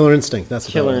 Yeah. Killer Instinct. That's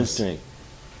what Killer that was. Instinct.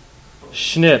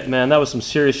 Schnip, man. That was some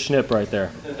serious schnip right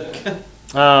there.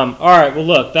 All right. Well,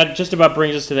 look, that just about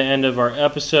brings us to the end of our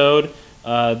episode.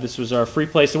 This was our free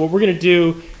play. So what we're gonna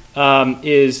do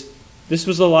is this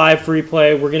was a live free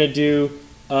play. We're gonna do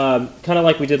kind of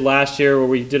like we did last year, where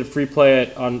we did a free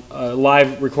play on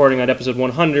live recording on episode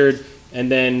 100.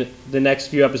 and then the next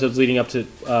few episodes leading up to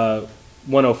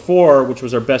 104, which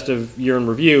was our best of year in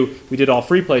review, we did all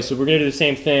free plays. So we're going to do the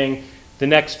same thing. The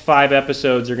next 5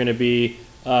 episodes are going to be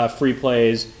free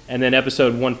plays, and then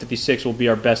episode 156 will be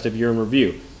our best of year in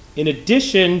review. In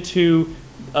addition to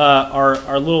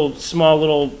our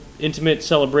little intimate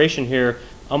celebration here,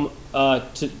 I'm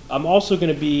also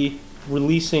going to be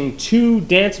releasing 2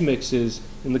 dance mixes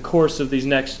in the course of these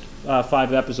next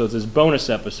 5 episodes as bonus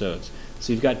episodes.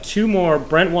 So you've got 2 more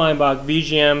Brent Weinbach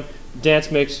VGM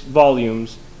dance mix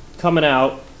volumes coming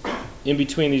out in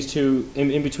between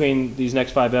these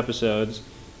next 5 episodes,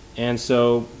 and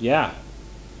so yeah,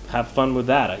 have fun with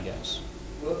that, I guess.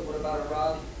 What about a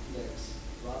Rob mix?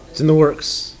 It's in the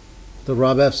works. The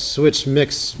Rob F. Switch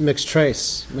mix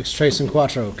trace and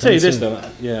Quattro. I'll tell you this though,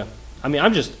 yeah. I mean,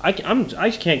 I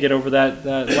can't get over that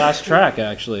last track.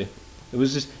 Actually, it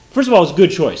was just, first of all, it was a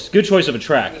good choice of a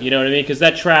track. You know what I mean? Because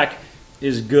that track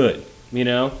is good. You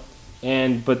know,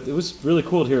 but it was really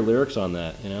cool to hear lyrics on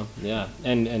that. You know, yeah,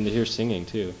 and to hear singing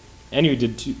too. And you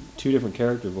did two different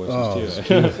character voices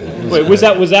too. Wait, was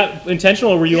that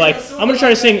intentional, or were you like, I'm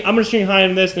gonna sing high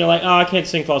in this, and they're like, oh, I can't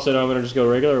sing falsetto, I'm gonna just go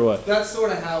regular, or what? That's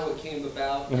sort of how it came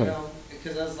about, you know,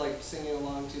 because I was like singing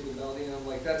along to the melody, and I'm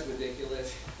like, that's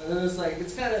ridiculous. And then it's like,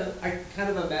 I kind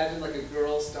of imagine like a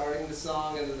girl starting the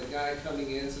song, and then the guy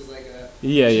coming in, so it's like a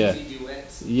cheesy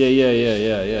duet.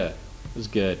 Yeah. It was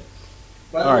good.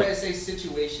 By the way, I say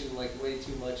situation like way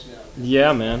too much now.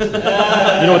 Yeah, man. You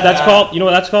know what that's called?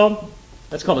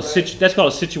 That's called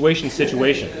a situation.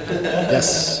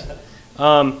 Yes.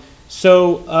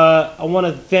 So I want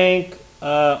to thank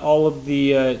all of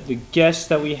the guests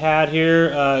that we had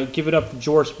here. Give it up for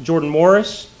Jordan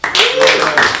Morris.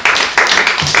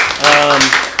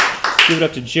 Give it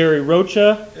up to Jerry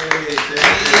Rocha.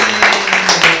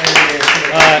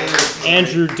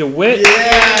 Andrew DeWitt.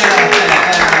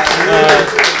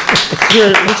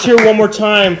 Let's hear one more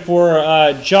time for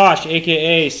Josh,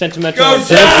 aka Sentimental. I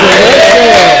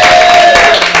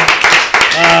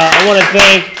want to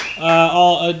thank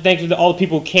all the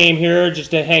people who came here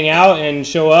just to hang out and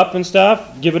show up and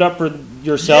stuff. Give it up for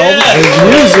yourselves.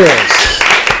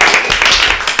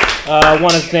 I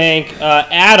want to thank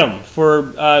Adam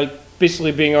for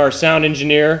basically being our sound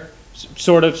engineer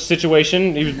sort of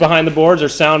situation. He was behind the boards, our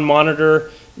sound monitor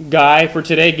guy for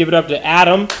today. Give it up to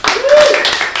Adam.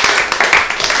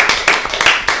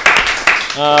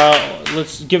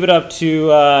 Let's give it up to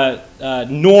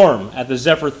Norm at the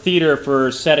Zephyr Theater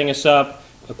for setting us up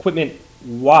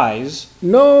equipment-wise.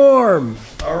 Norm!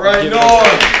 All right,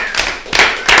 Norm!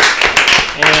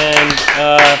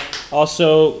 And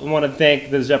also, I want to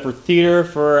thank the Zephyr Theater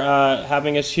for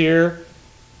having us here.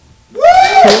 Woo!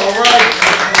 All right.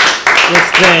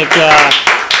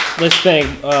 Let's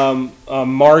thank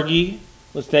Margie.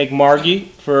 Let's thank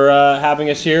Margie for having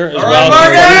us here as well.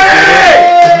 Margie!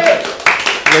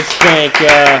 Let's thank,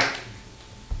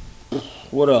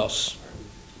 what else?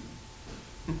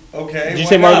 Okay. Did you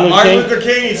say Martin Luther King? Martin Luther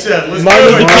King, he said. Let's Martin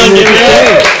do Luther it. King,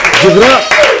 Give it up.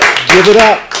 Give it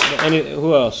up.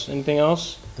 Who else? Anything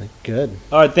else? Good.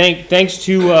 All right. Thanks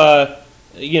to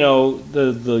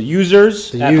the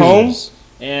users at home,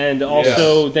 and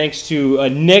also thanks to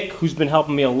Nick, who's been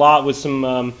helping me a lot with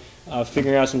some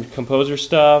figuring out some composer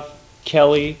stuff.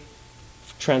 Kelly,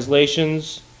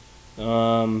 translations.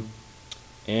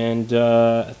 And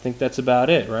I think that's about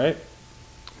it, right?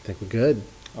 I think we're good.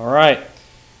 All right.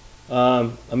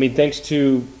 Thanks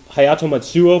to Hayato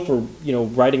Matsuo for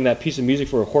writing that piece of music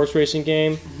for a horse racing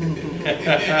game.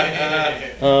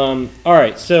 All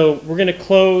right, so we're gonna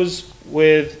close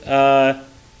with a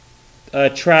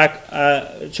track.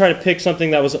 Try to pick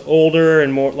something that was older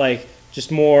and more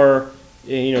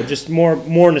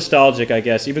more nostalgic, I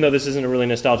guess. Even though this isn't a really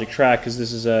nostalgic track because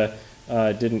this is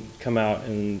didn't come out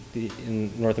in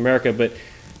North America, but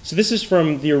so this is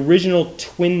from the original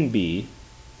Twinbee.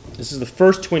 This is the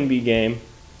first Twinbee game,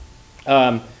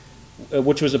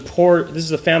 which was a port. This is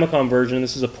the Famicom version.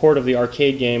 This is a port of the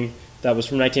arcade game that was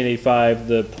from 1985.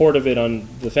 The port of it on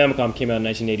the Famicom came out in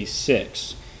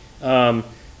 1986.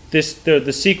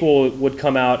 The sequel would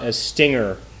come out as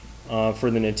Stinger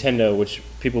for the Nintendo, which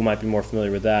people might be more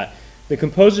familiar with that. The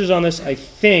composers on this, I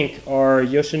think, are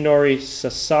Yoshinori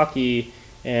Sasaki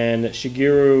and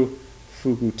Shigeru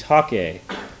Fukutake.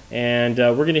 And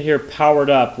we're going to hear Powered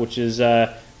Up, which is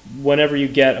whenever you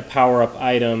get a power-up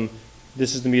item,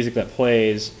 this is the music that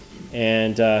plays.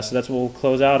 And so that's what we'll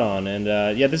close out on. And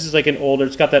this is like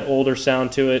it's got that older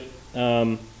sound to it.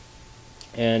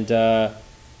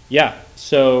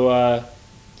 So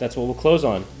that's what we'll close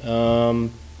on.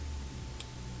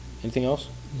 Anything else?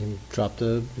 You drop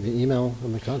the email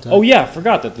and the contact. Oh yeah, I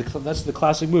forgot that. That's the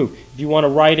classic move. If you want to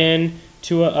write in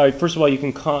to first of all, you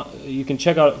can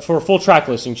check out for a full track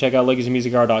listing. Check out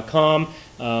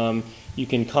legacymusichour.com. You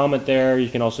can comment there. You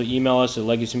can also email us at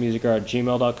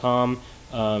legacymusichour@gmail.com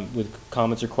with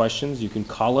comments or questions. You can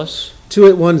call us.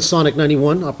 281 Sonic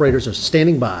 91 operators are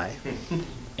standing by.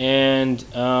 And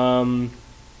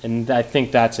I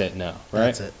think that's it now,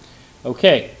 right? That's it.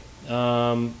 Okay.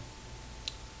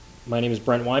 My name is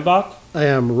Brent Weinbach. I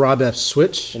am Rob F.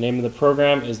 Switch. The name of the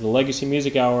program is the Legacy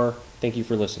Music Hour. Thank you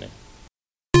for listening.